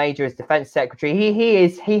John Major as Defence Secretary.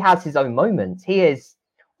 He has his own moments. He is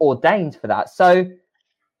ordained for that. So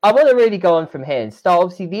I want to really go on from here and start,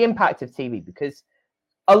 obviously, the impact of TV, because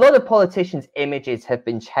a lot of politicians' images have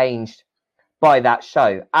been changed by that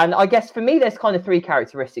show. And I guess for me, there's kind of three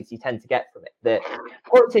characteristics you tend to get from it. That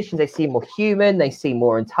politicians, they seem more human, they seem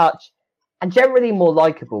more in touch, and generally more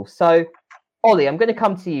likable. So, Ollie, I'm going to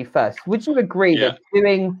come to you first. Would you agree that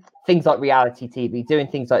doing things like reality TV, doing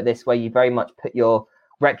things like this, where you very much put your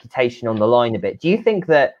reputation on the line a bit, do you think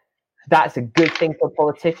that that's a good thing for a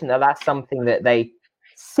politician, that that's something that they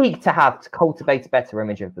seek to have to cultivate a better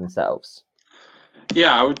image of themselves?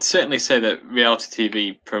 Yeah, I would certainly say that reality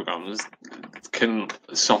TV programs can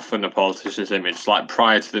soften a politician's image. Like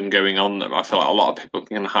prior to them going on them, I feel like a lot of people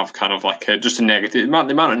can have kind of like just a negative. They might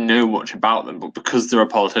not know much about them, but because they're a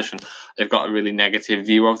politician, they've got a really negative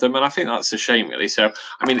view of them, and I think that's a shame, really. So,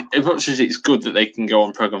 I mean, as much as it's good that they can go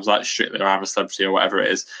on programs like Strictly or I'm a Celebrity or whatever it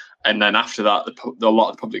is, and then after that, a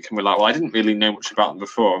lot of the public can be like, well, I didn't really know much about them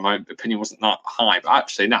before. My opinion wasn't that high, but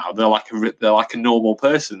actually now they're like a normal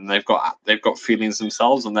person. They've got feelings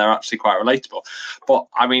themselves, and they're actually quite relatable. But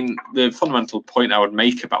I mean, the fundamental point I would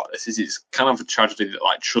make about this is it's kind of a tragedy that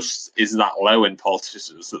like trust is that low in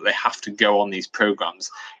politicians that they have to go on these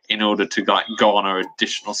programs in order to like go on our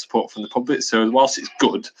additional support from the public. So whilst it's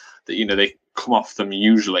good that they come off them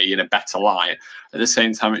usually in a better light, at the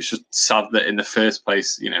same time it's just sad that in the first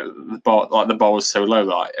place the bar was so low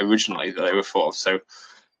that originally that they were thought of so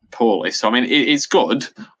poorly. So I mean it's good,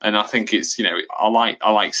 and I think it's I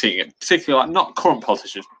like seeing it, particularly like not current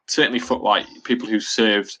politicians, certainly for like people who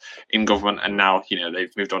served in government and now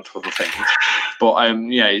they've moved on to other things. But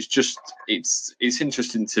it's just it's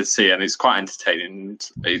interesting to see, and it's quite entertaining.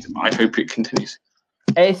 I hope it continues.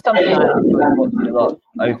 It's something I've watched a lot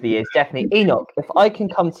over the years, definitely. Enoch, if I can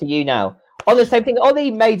come to you now on the same thing,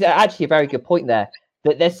 Ollie made actually a very good point there,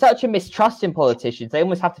 that there's such a mistrust in politicians. They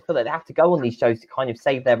almost have to feel that they have to go on these shows to kind of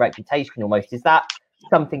save their reputation almost. Is that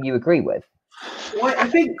something you agree with? Well, I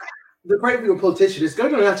think the great thing with politicians is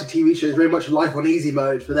going on reality TV shows very much life on easy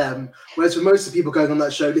mode for them, whereas for most of the people going on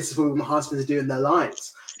that show, this is what my husbands are doing in their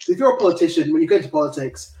lives. So if you're a politician, when you go into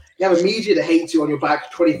politics, you have a media that hates you on your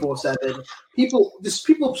back 24/7. People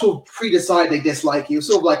sort of pre-decide they dislike you. It's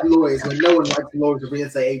sort of like lawyers, when no one likes lawyers or real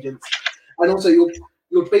estate agents. And also,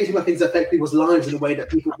 you're basing on things that affect people's lives in a way that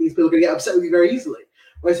these people are going to get upset with you very easily.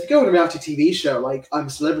 Whereas if you go on a reality TV show like I'm a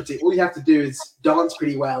Celebrity, all you have to do is dance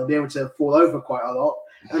pretty well and be able to fall over quite a lot,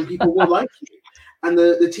 and people will like you. And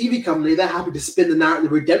the TV company, they're happy to spin the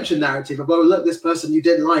redemption narrative of, oh, look, this person you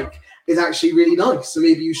didn't like is actually really nice, so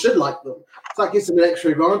maybe you should like them. So that gives them an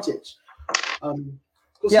extra advantage.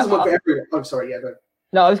 Yeah, for everyone. I'm sorry, yeah, go.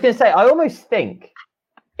 No, I was going to say, I almost think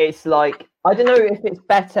it's like, I don't know if it's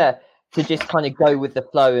better to just kind of go with the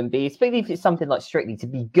flow and be, especially if it's something like Strictly, to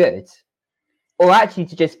be good, or actually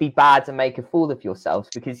to just be bad and make a fool of yourselves,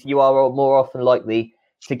 because you are more often likely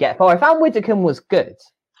to get far. If Anne Widdecombe was good,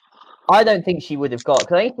 I don't think she would have got,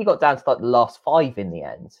 because I think she got down to like the last 5 in the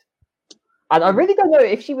end. And I really don't know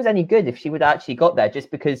if she was any good, if she would have actually got there,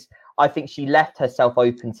 just because I think she left herself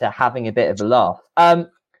open to having a bit of a laugh.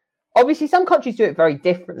 Obviously, some countries do it very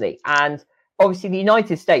differently. And obviously, the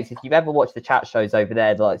United States, if you've ever watched the chat shows over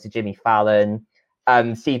there, the likes of Jimmy Fallon,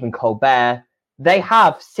 Stephen Colbert, they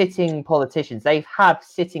have sitting politicians. They have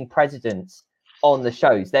sitting presidents on the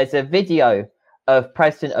shows. There's a video of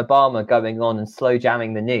President Obama going on and slow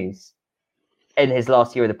jamming the news in his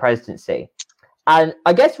last year of the presidency. And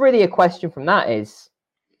I guess really a question from that is,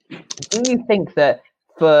 do you think that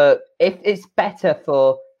if it's better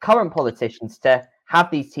for current politicians to have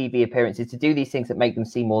these TV appearances, to do these things that make them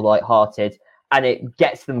seem more lighthearted and it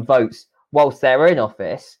gets them votes whilst they're in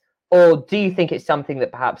office? Or do you think it's something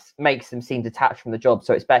that perhaps makes them seem detached from the job?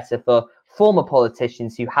 So it's better for former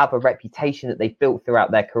politicians who have a reputation that they've built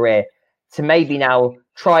throughout their career to maybe now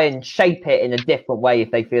try and shape it in a different way if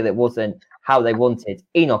they feel it wasn't how they wanted?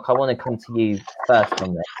 Enoch, I want to come to you first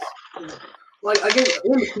on this. Like, I guess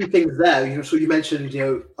one of the key things there, so you mentioned,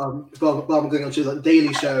 Obama going on to the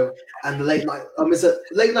Daily Show and the late night. Is that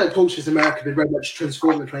late night talk shows in America have been very much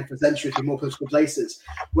transformed in the 21st century to more political places.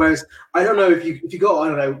 Whereas I don't know if you got, I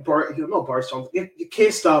don't know, not Boris Johnson, Keir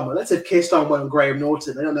Starmer. Let's say if Keir Starmer went on Graham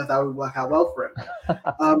Norton, I don't know if that would work out well for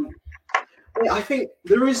him. I think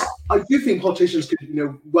I do think politicians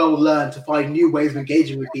could, well learn to find new ways of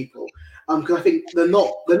engaging with people. Because I think they're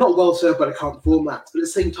not well served by the current formats. But at the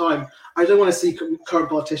same time, I don't want to see current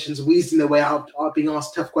politicians weaseling their way out being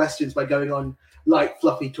asked tough questions by going on light,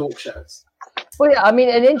 fluffy talk shows. Well, yeah, I mean,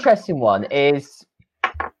 an interesting one is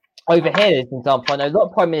over here, as an example. I know a lot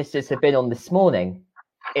of prime ministers have been on This Morning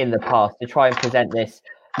in the past to try and present this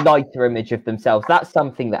lighter image of themselves. That's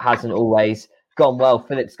something that hasn't always gone well.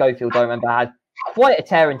 Philip Schofield, I remember, had quite a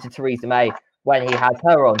tear into Theresa May when he had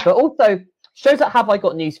her on. But also shows that Have I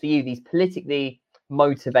Got News For You, these politically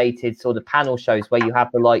motivated sort of panel shows where you have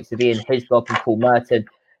the likes of Ian Hislop and Paul Merton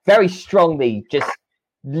very strongly just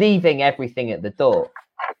leaving everything at the door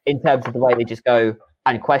in terms of the way they just go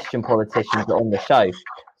and question politicians on the show.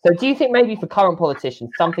 So do you think maybe for current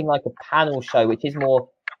politicians, something like a panel show, which is more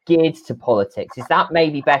geared to politics, is that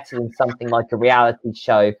maybe better than something like a reality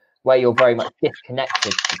show where you're very much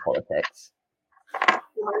disconnected from politics?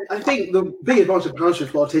 I think the big advantage of panel show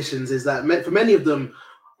politicians is that for many of them,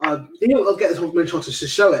 they'll get many chances to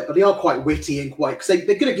show it, but they are quite witty and because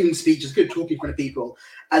they're good at giving speeches, good at talking in front of people,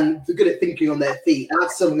 and they're good at thinking on their feet. And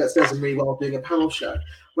that's something that serves them really well doing a panel show.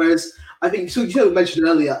 Whereas I think, so you mentioned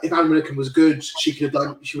earlier, if Anne Widdecombe was good, she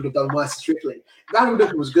would have done worse Strictly. If Anne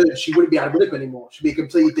Widdecombe was good, she wouldn't be Anne Widdecombe anymore. She'd be a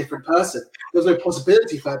completely different person. There's no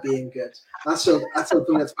possibility for her being good. That's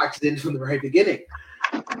something that's factored in from the very beginning.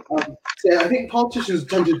 So I think politicians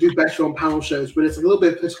tend to do better on panel shows, but it's a little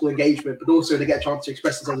bit of political engagement, but also they get a chance to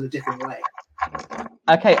express themselves in a different way.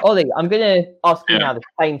 Okay, Ollie, I'm going to ask you now the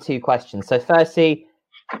same 2 questions. So firstly,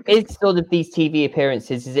 is sort of these TV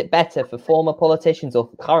appearances, is it better for former politicians or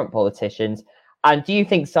for current politicians? And do you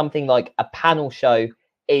think something like a panel show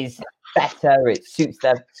is better, it suits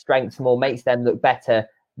their strengths more, makes them look better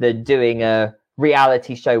than doing a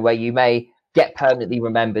reality show where you may get permanently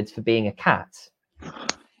remembered for being a cat?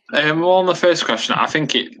 Well, on the first question, I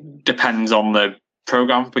think it depends on the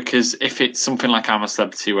programme, because if it's something like I'm a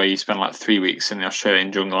Celebrity where you spend like 3 weeks in the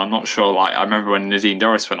Australian jungle, I'm not sure, like I remember when Nadine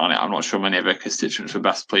Dorries went on it, I'm not sure many of her constituents were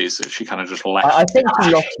best pleased that she kind of just left. I think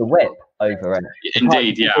she lost the whip over it.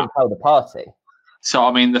 Indeed, yeah. Didn't tell the party. So,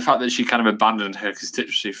 I mean, the fact that she kind of abandoned her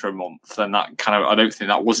constituency for a month, and that kind of, I don't think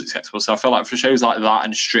that was acceptable. So I feel like for shows like that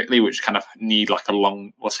and Strictly, which kind of need like a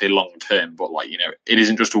long term, but like, it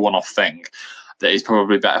isn't just a one-off thing, that is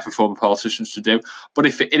probably better for former politicians to do. But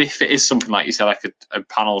if it is something like you said, like a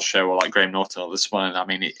panel show or like Graham Norton or This Morning, I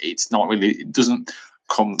mean, it's not really, it doesn't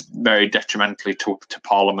come very detrimentally to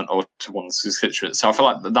Parliament or to one's constituents. So I feel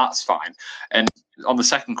like that's fine. And on the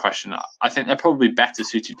second question, I think they're probably better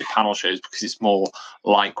suited to panel shows because it's more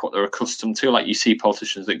like what they're accustomed to. Like you see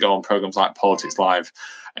politicians that go on programs like Politics Live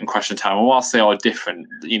and Question Time, and whilst they are different,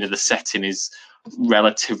 the setting is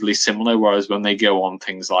relatively similar. Whereas when they go on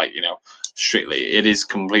things like Strictly, it is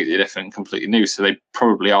completely different, completely new. So they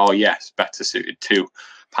probably are, yes, better suited to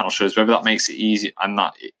panel shows. Whether that makes it easy and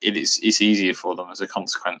that it's easier for them as a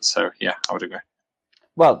consequence. So yeah, I would agree.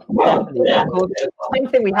 Well, definitely. Of course, the same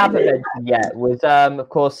thing we haven't mentioned yet was, of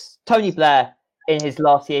course, Tony Blair in his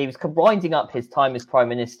last year. He was winding up his time as Prime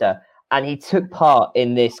Minister, and he took part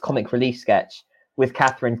in this comic relief sketch with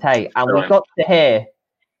Catherine Tate. And we got to hear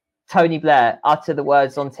Tony Blair utter the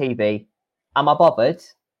words on TV, "Am I bothered?"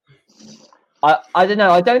 I don't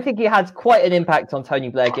know. I don't think it had quite an impact on Tony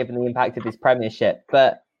Blair, given the impact of his premiership.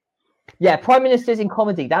 But yeah, Prime Ministers in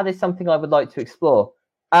comedy, that is something I would like to explore.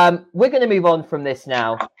 We're going to move on from this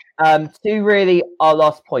now to really our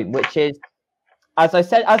last point, which is, as I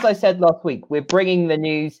said last week, we're bringing the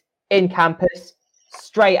news in campus,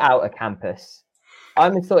 straight out of campus.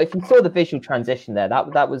 If you saw the visual transition there,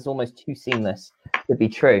 that was almost too seamless to be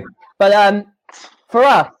true. But for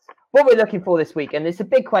us, what we're looking for this week, and it's a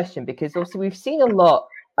big question because obviously we've seen a lot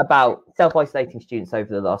about self-isolating students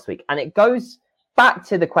over the last week, and it goes back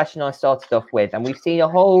to the question I started off with, and we've seen a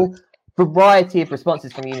whole variety of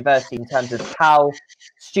responses from university in terms of how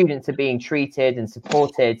students are being treated and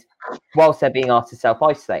supported whilst they're being asked to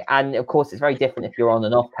self-isolate. And of course, it's very different if you're on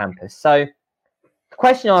and off campus. So the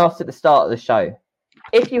question I asked at the start of the show,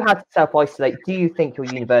 if you had to self-isolate, do you think your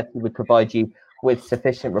university would provide you with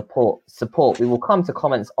sufficient support? We will come to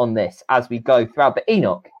comments on this as we go throughout. But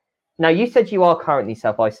Enoch, now you said you are currently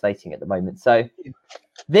self-isolating at the moment. So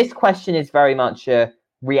this question is very much a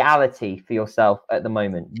reality for yourself at the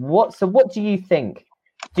moment. What do you think?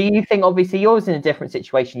 Do you think, obviously you're in a different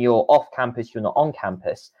situation, you're off campus, you're not on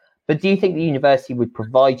campus, but do you think the university would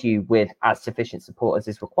provide you with as sufficient support as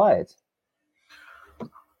is required?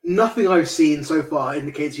 Nothing I've seen so far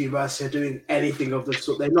indicates university are doing anything of the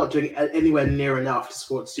sort. They're not doing anywhere near enough to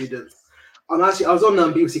support students. And actually, I was on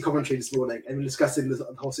BBC Commentary this morning and we were discussing the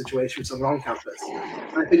whole situation with someone on campus.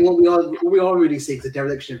 And I think what we are really seeing is a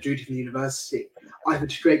dereliction of duty from the university, either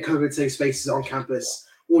to create COVID-safe spaces on campus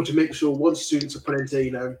or to make sure once students are put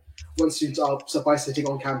into, once students are self-isolating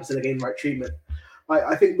on campus and they're getting the right treatment.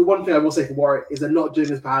 I think the one thing I will say for Warwick is they're not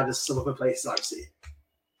doing as bad as some other places I've seen.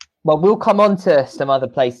 Well, we'll come on to some other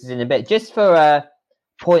places in a bit. Just for a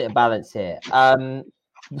point of balance here.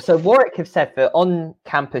 So Warwick have said for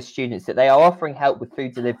on-campus students that they are offering help with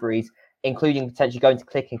food deliveries, including potentially going to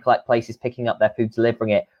click and collect places, picking up their food,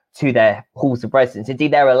 delivering it to their halls of residence.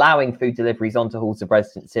 Indeed, they're allowing food deliveries onto halls of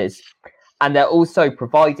residences. And they're also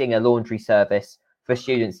providing a laundry service for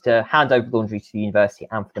students to hand over laundry to the university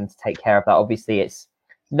and for them to take care of that. Obviously, it's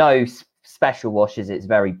no special washes. It's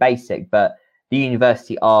very basic, but the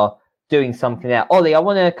university are doing something there. Ollie, I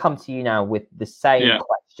want to come to you now with the same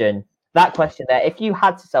question. That question there, if you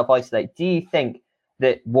had to self-isolate, do you think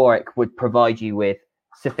that Warwick would provide you with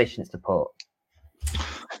sufficient support?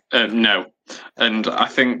 No. And I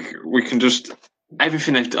think we can just,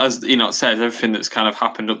 everything, as Enoch said, everything that's kind of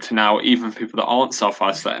happened up to now, even people that aren't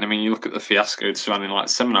self-isolating. I mean, you look at the fiasco surrounding like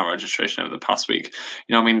seminar registration over the past week,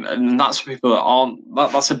 and that's for people that aren't,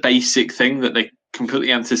 that's a basic thing that they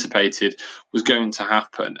completely anticipated was going to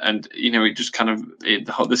happen, and it just kind of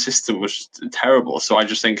the system was terrible. So I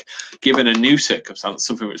just think, given a new circumstance,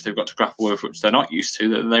 something which they've got to grapple with, which they're not used to,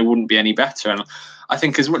 that they wouldn't be any better. And I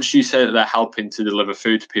think, as much as you say that they're helping to deliver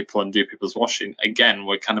food to people and do people's washing, again,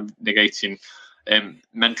 we're kind of negating the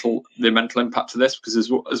mental impact of this, because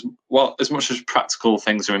as much as practical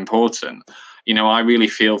things are important, I really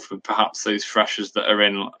feel for perhaps those freshers that are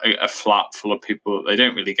in a flat full of people that they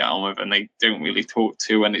don't really get on with and they don't really talk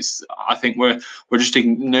to. And I think we're just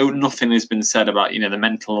nothing has been said about the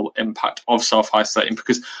mental impact of self-isolating,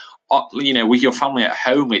 because with your family at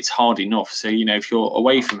home, it's hard enough. So if you're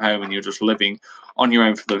away from home and you're just living on your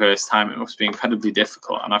own for the first time, it must be incredibly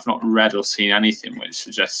difficult. And I've not read or seen anything which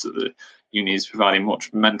suggests that the uni is providing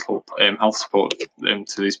much mental health support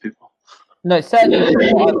to these people. No, certainly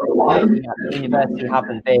the university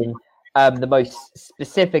haven't been the most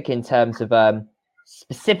specific in terms of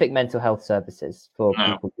specific mental health services for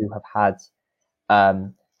people who have had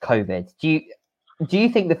COVID. Do you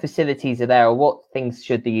think the facilities are there, or what things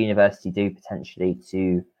should the university do potentially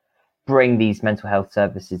to bring these mental health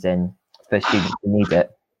services in for students who need it?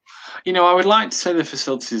 I would like to say the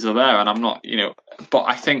facilities are there, and I'm not, but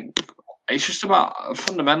I think it's just about,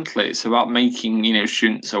 fundamentally, it's about making,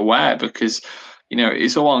 students aware, because,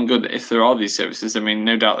 it's all well and good if there are these services. I mean,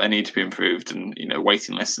 no doubt they need to be improved, and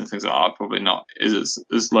waiting lists and things like that are probably not as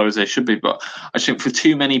low as they should be. But I think for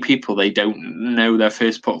too many people, they don't know their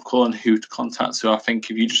first port of call and who to contact. So I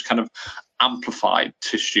think if you just kind of amplified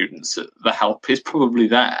to students that the help is probably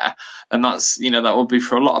there, and that's that would be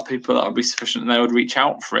for a lot of people, that would be sufficient, and they would reach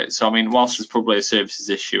out for it. So I mean, whilst there's probably a services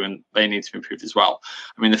issue and they need to be improved as well,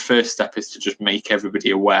 I mean, the first step is to just make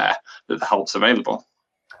everybody aware that the help's available.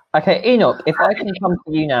 Okay, Enoch, if I can come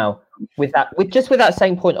to you now with that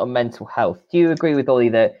same point on mental health, do you agree with Ollie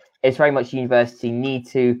that it's very much university need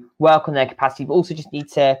to work on their capacity, but also just need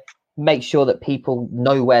to make sure that people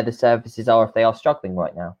know where the services are if they are struggling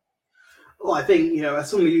right now? Well, I think, as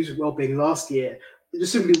someone who used wellbeing last year,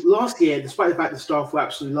 despite the fact the staff were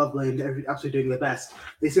absolutely lovely and absolutely doing their best,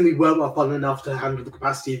 they simply weren't up on enough to handle the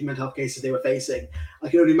capacity of mental health cases they were facing. I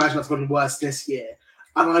can only imagine that's gotten worse this year.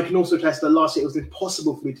 And I can also attest that last year it was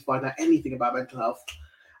impossible for me to find out anything about mental health.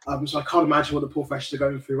 So I can't imagine what the poor freshers are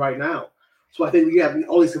going through right now. So I think,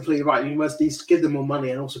 Ollie's completely right. Universities give them more money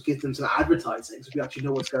and also give them some advertising so we actually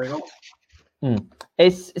know what's going on.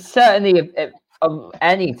 It's certainly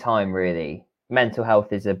any time really, mental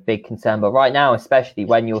health is a big concern, but right now, especially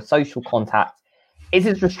when your social contact is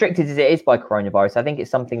as restricted as it is by coronavirus, I think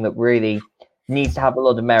it's something that really needs to have a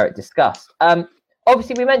lot of merit discussed.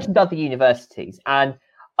 Obviously, we mentioned other universities, and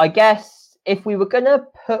I guess if we were going to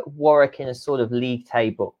put Warwick in a sort of league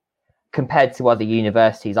table compared to other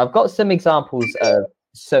universities, I've got some examples of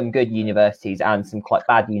some good universities and some quite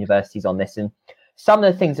bad universities on this, and some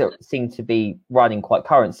of the things that seem to be running quite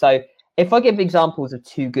current. So if I give examples of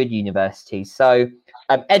two good universities, so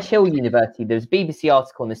Edge Hill University, there's a BBC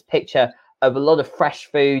article on this picture of a lot of fresh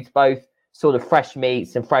foods, both sort of fresh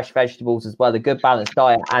meats and fresh vegetables as well, a good balanced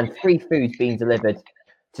diet, and free food being delivered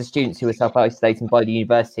to students who are self-isolating by the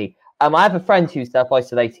university. I have a friend who's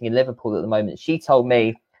self-isolating in Liverpool at the moment. She told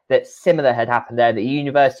me that similar had happened there, that the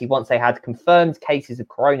university, once they had confirmed cases of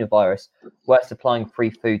coronavirus, were supplying free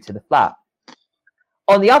food to the flat.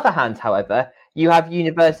 On the other hand, however, you have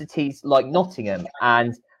universities like Nottingham,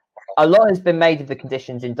 and a lot has been made of the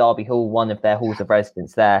conditions in Derby Hall, one of their halls of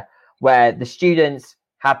residence there, where the students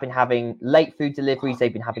have been having late food deliveries,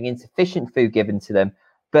 they've been having insufficient food given to them,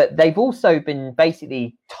 but they've also been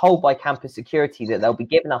basically told by campus security that they'll be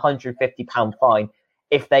given a £150 fine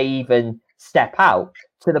if they even step out,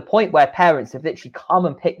 to the point where parents have literally come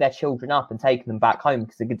and picked their children up and taken them back home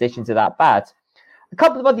because the conditions are that bad. A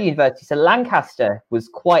couple of other universities, so Lancaster was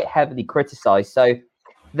quite heavily criticised. So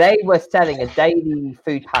they were selling a daily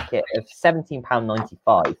food packet of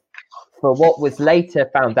 £17.95 for what was later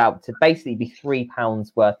found out to basically be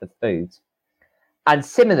 £3 worth of food. And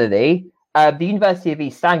similarly, the University of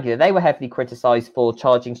East Anglia, they were heavily criticised for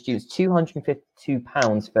charging students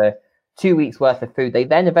 £252 for 2 weeks worth of food. They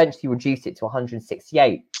then eventually reduced it to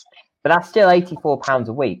 £168, but that's still £84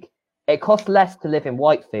 a week. It costs less to live in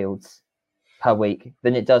Whitefields per week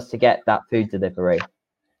than it does to get that food delivery.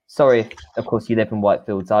 Sorry if, of course, you live in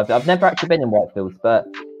Whitefields. I've never actually been in Whitefields, but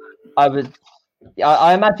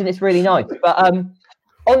I imagine it's really nice. But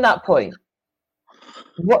on that point,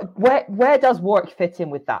 where does Warwick fit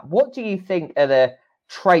in with that? What do you think are the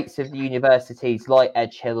traits of the universities like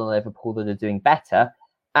Edge Hill and Liverpool that are doing better,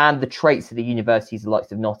 and the traits of the universities the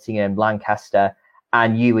likes of Nottingham, Lancaster,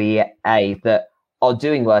 and UEA that are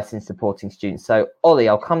doing worse in supporting students? So, Ollie,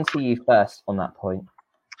 I'll come to you first on that point.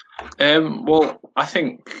 Well, I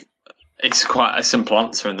think it's quite a simple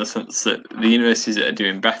answer in the sense that the universities that are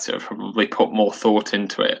doing better have probably put more thought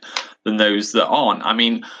into it than those that aren't. I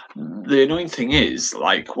mean, the annoying thing is,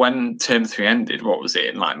 like, when term 3 ended, what was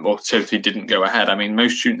it? Or term 3 didn't go ahead. I mean,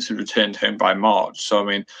 most students had returned home by March. So, I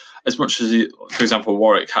mean, as much as, for example,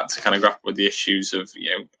 Warwick had to kind of grapple with the issues of,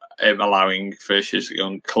 allowing first years to go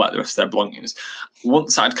and collect the rest of their belongings,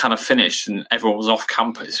 once I'd kind of finished and everyone was off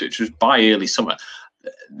campus, which was by early summer,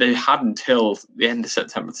 they had until the end of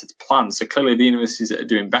September to plan. So clearly the universities that are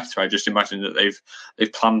doing better, I just imagine that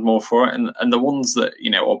they've planned more for it. And the ones that,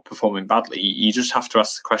 are performing badly, you just have to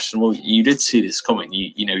ask the question, well, you did see this coming.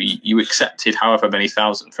 You accepted however many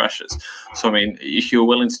thousand freshers. So, I mean, if you're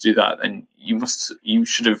willing to do that, then you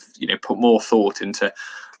should have, put more thought into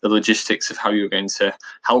the logistics of how you're going to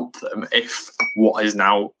help them if what has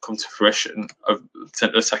now come to fruition of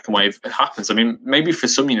the second wave happens. I mean, maybe for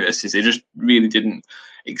some universities, they just really didn't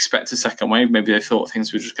expect a second wave. Maybe they thought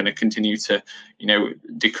things were just going to continue to,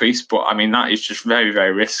 decrease. But I mean, that is just very,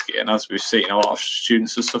 very risky. And as we've seen, a lot of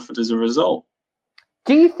students have suffered as a result.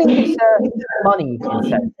 Do you think it's a money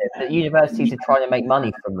incentive that universities are trying to make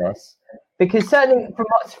money from this? Because certainly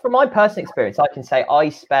from my personal experience, I can say I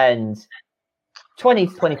spend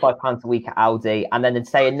 £20 to £25 a week at Aldi, and then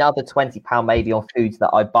say another £20 maybe on foods that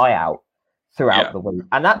I buy out throughout the week.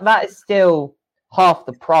 And that is still half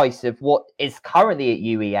the price of what is currently at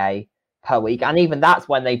UEA per week. And even that's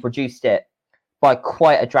when they've reduced it by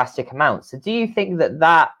quite a drastic amount. So do you think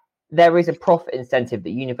that there is a profit incentive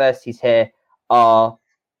that universities here are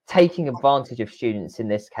taking advantage of students in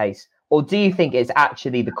this case? Or do you think it's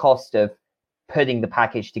actually the cost of putting the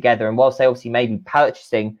package together? And whilst they obviously may be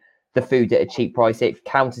purchasing the food at a cheap price, it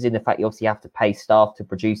counters in the fact you obviously have to pay staff to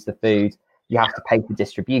produce the food, you have to pay for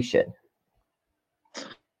distribution.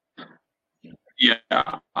 Yeah,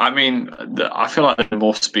 I mean, I feel like there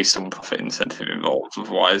must be some profit incentive involved.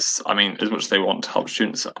 Otherwise, I mean, as much as they want to help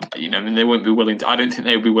students, I mean, they won't be willing to. I don't think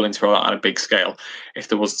they would be willing to roll out on a big scale if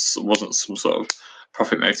there wasn't some sort of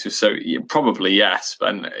profit motive. So probably yes,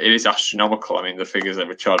 and it is astronomical. I mean, the figures they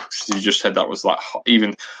were charged, because you just said that was like,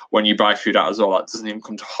 even when you buy food out as well, that doesn't even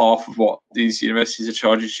come to half of what these universities are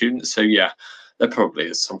charging students. So yeah, there probably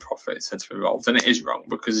is some profit incentive involved, and it is wrong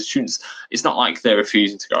because the students, it's not like they're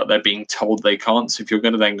refusing to go out, they're being told they can't. So if you're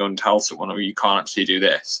going to then go and tell someone, oh, you can't actually do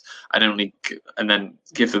this, and then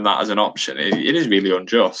give them that as an option, it is really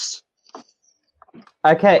unjust.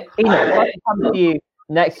 Okay, I'd like to come to you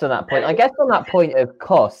next on that point. I guess on that point of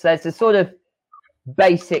cost, there's a sort of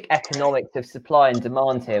basic economics of supply and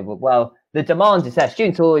demand here. Well, the demand is there.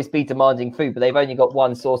 Students will always be demanding food, but they've only got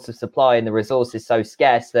one source of supply, and the resource is so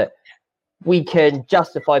scarce that we can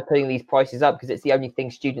justify putting these prices up because it's the only thing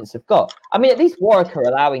students have got. I mean, at least Warwick are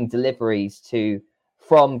allowing deliveries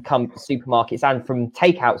from supermarkets and from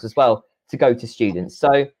takeouts as well to go to students.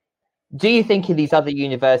 So do you think in these other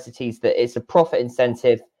universities that it's a profit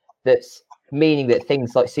incentive that's meaning that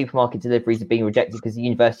things like supermarket deliveries are being rejected because the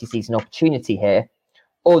university sees an opportunity here?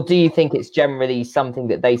 Or do you think it's generally something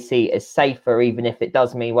that they see as safer, even if it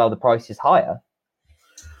does mean, well, the price is higher?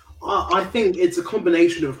 I think it's a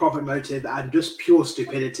combination of profit motive and just pure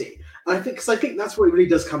stupidity. I think that's what it really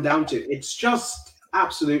does come down to. It's just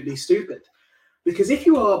absolutely stupid. Because if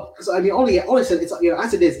you are, because I mean, Ollie said, it's,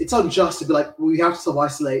 as it is, it's unjust to be like, well, we have to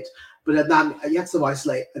self-isolate, but then you have to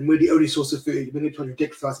self-isolate, and we're the only source of food. We're going to charge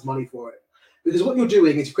ridiculous amounts of money for it. Because what you're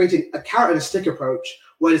doing is you're creating a carrot and a stick approach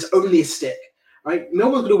where it's only a stick. Right? No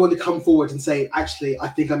one's going to want to come forward and say, actually, I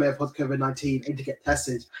think I may have had COVID-19, I need to get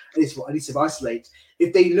tested, I need to self-isolate.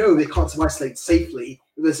 If they know they can't self-isolate safely,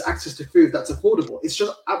 there's access to food that's affordable. It's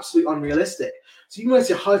just absolutely unrealistic. So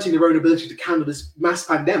universities are hurting their own ability to handle this mass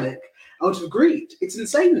pandemic out of greed. It's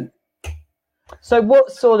insane. So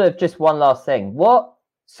what sort of, just one last thing, what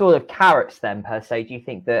sort of carrots then, per se, do you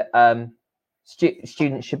think that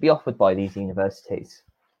students should be offered by these universities?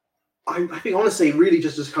 I think, honestly, it really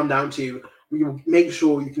just come down to you make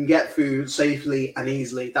sure you can get food safely and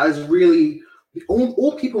easily. That is really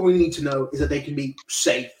all people really need to know is that they can be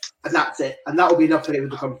safe, and that's it. And that will be enough for them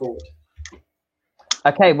to come forward.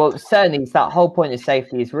 Okay, well, certainly that whole point of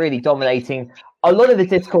safety is really dominating a lot of the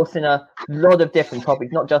discourse in a lot of different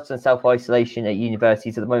topics, not just on self-isolation at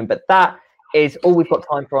universities at the moment, but that is all we've got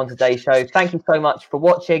time for on today's show. Thank you so much for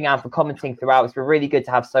watching and for commenting throughout. It's been really good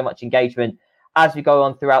to have so much engagement as we go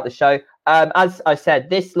on throughout the show. As I said,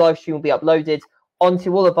 this live stream will be uploaded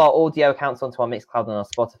onto all of our audio accounts, onto our Mixcloud and our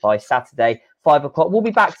Spotify, Saturday, 5 o'clock. We'll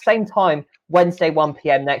be back same time, Wednesday, 1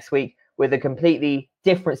 p.m. next week, with a completely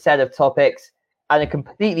different set of topics and a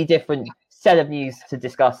completely different set of news to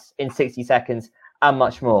discuss in 60 seconds and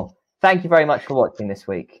much more. Thank you very much for watching this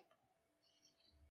week.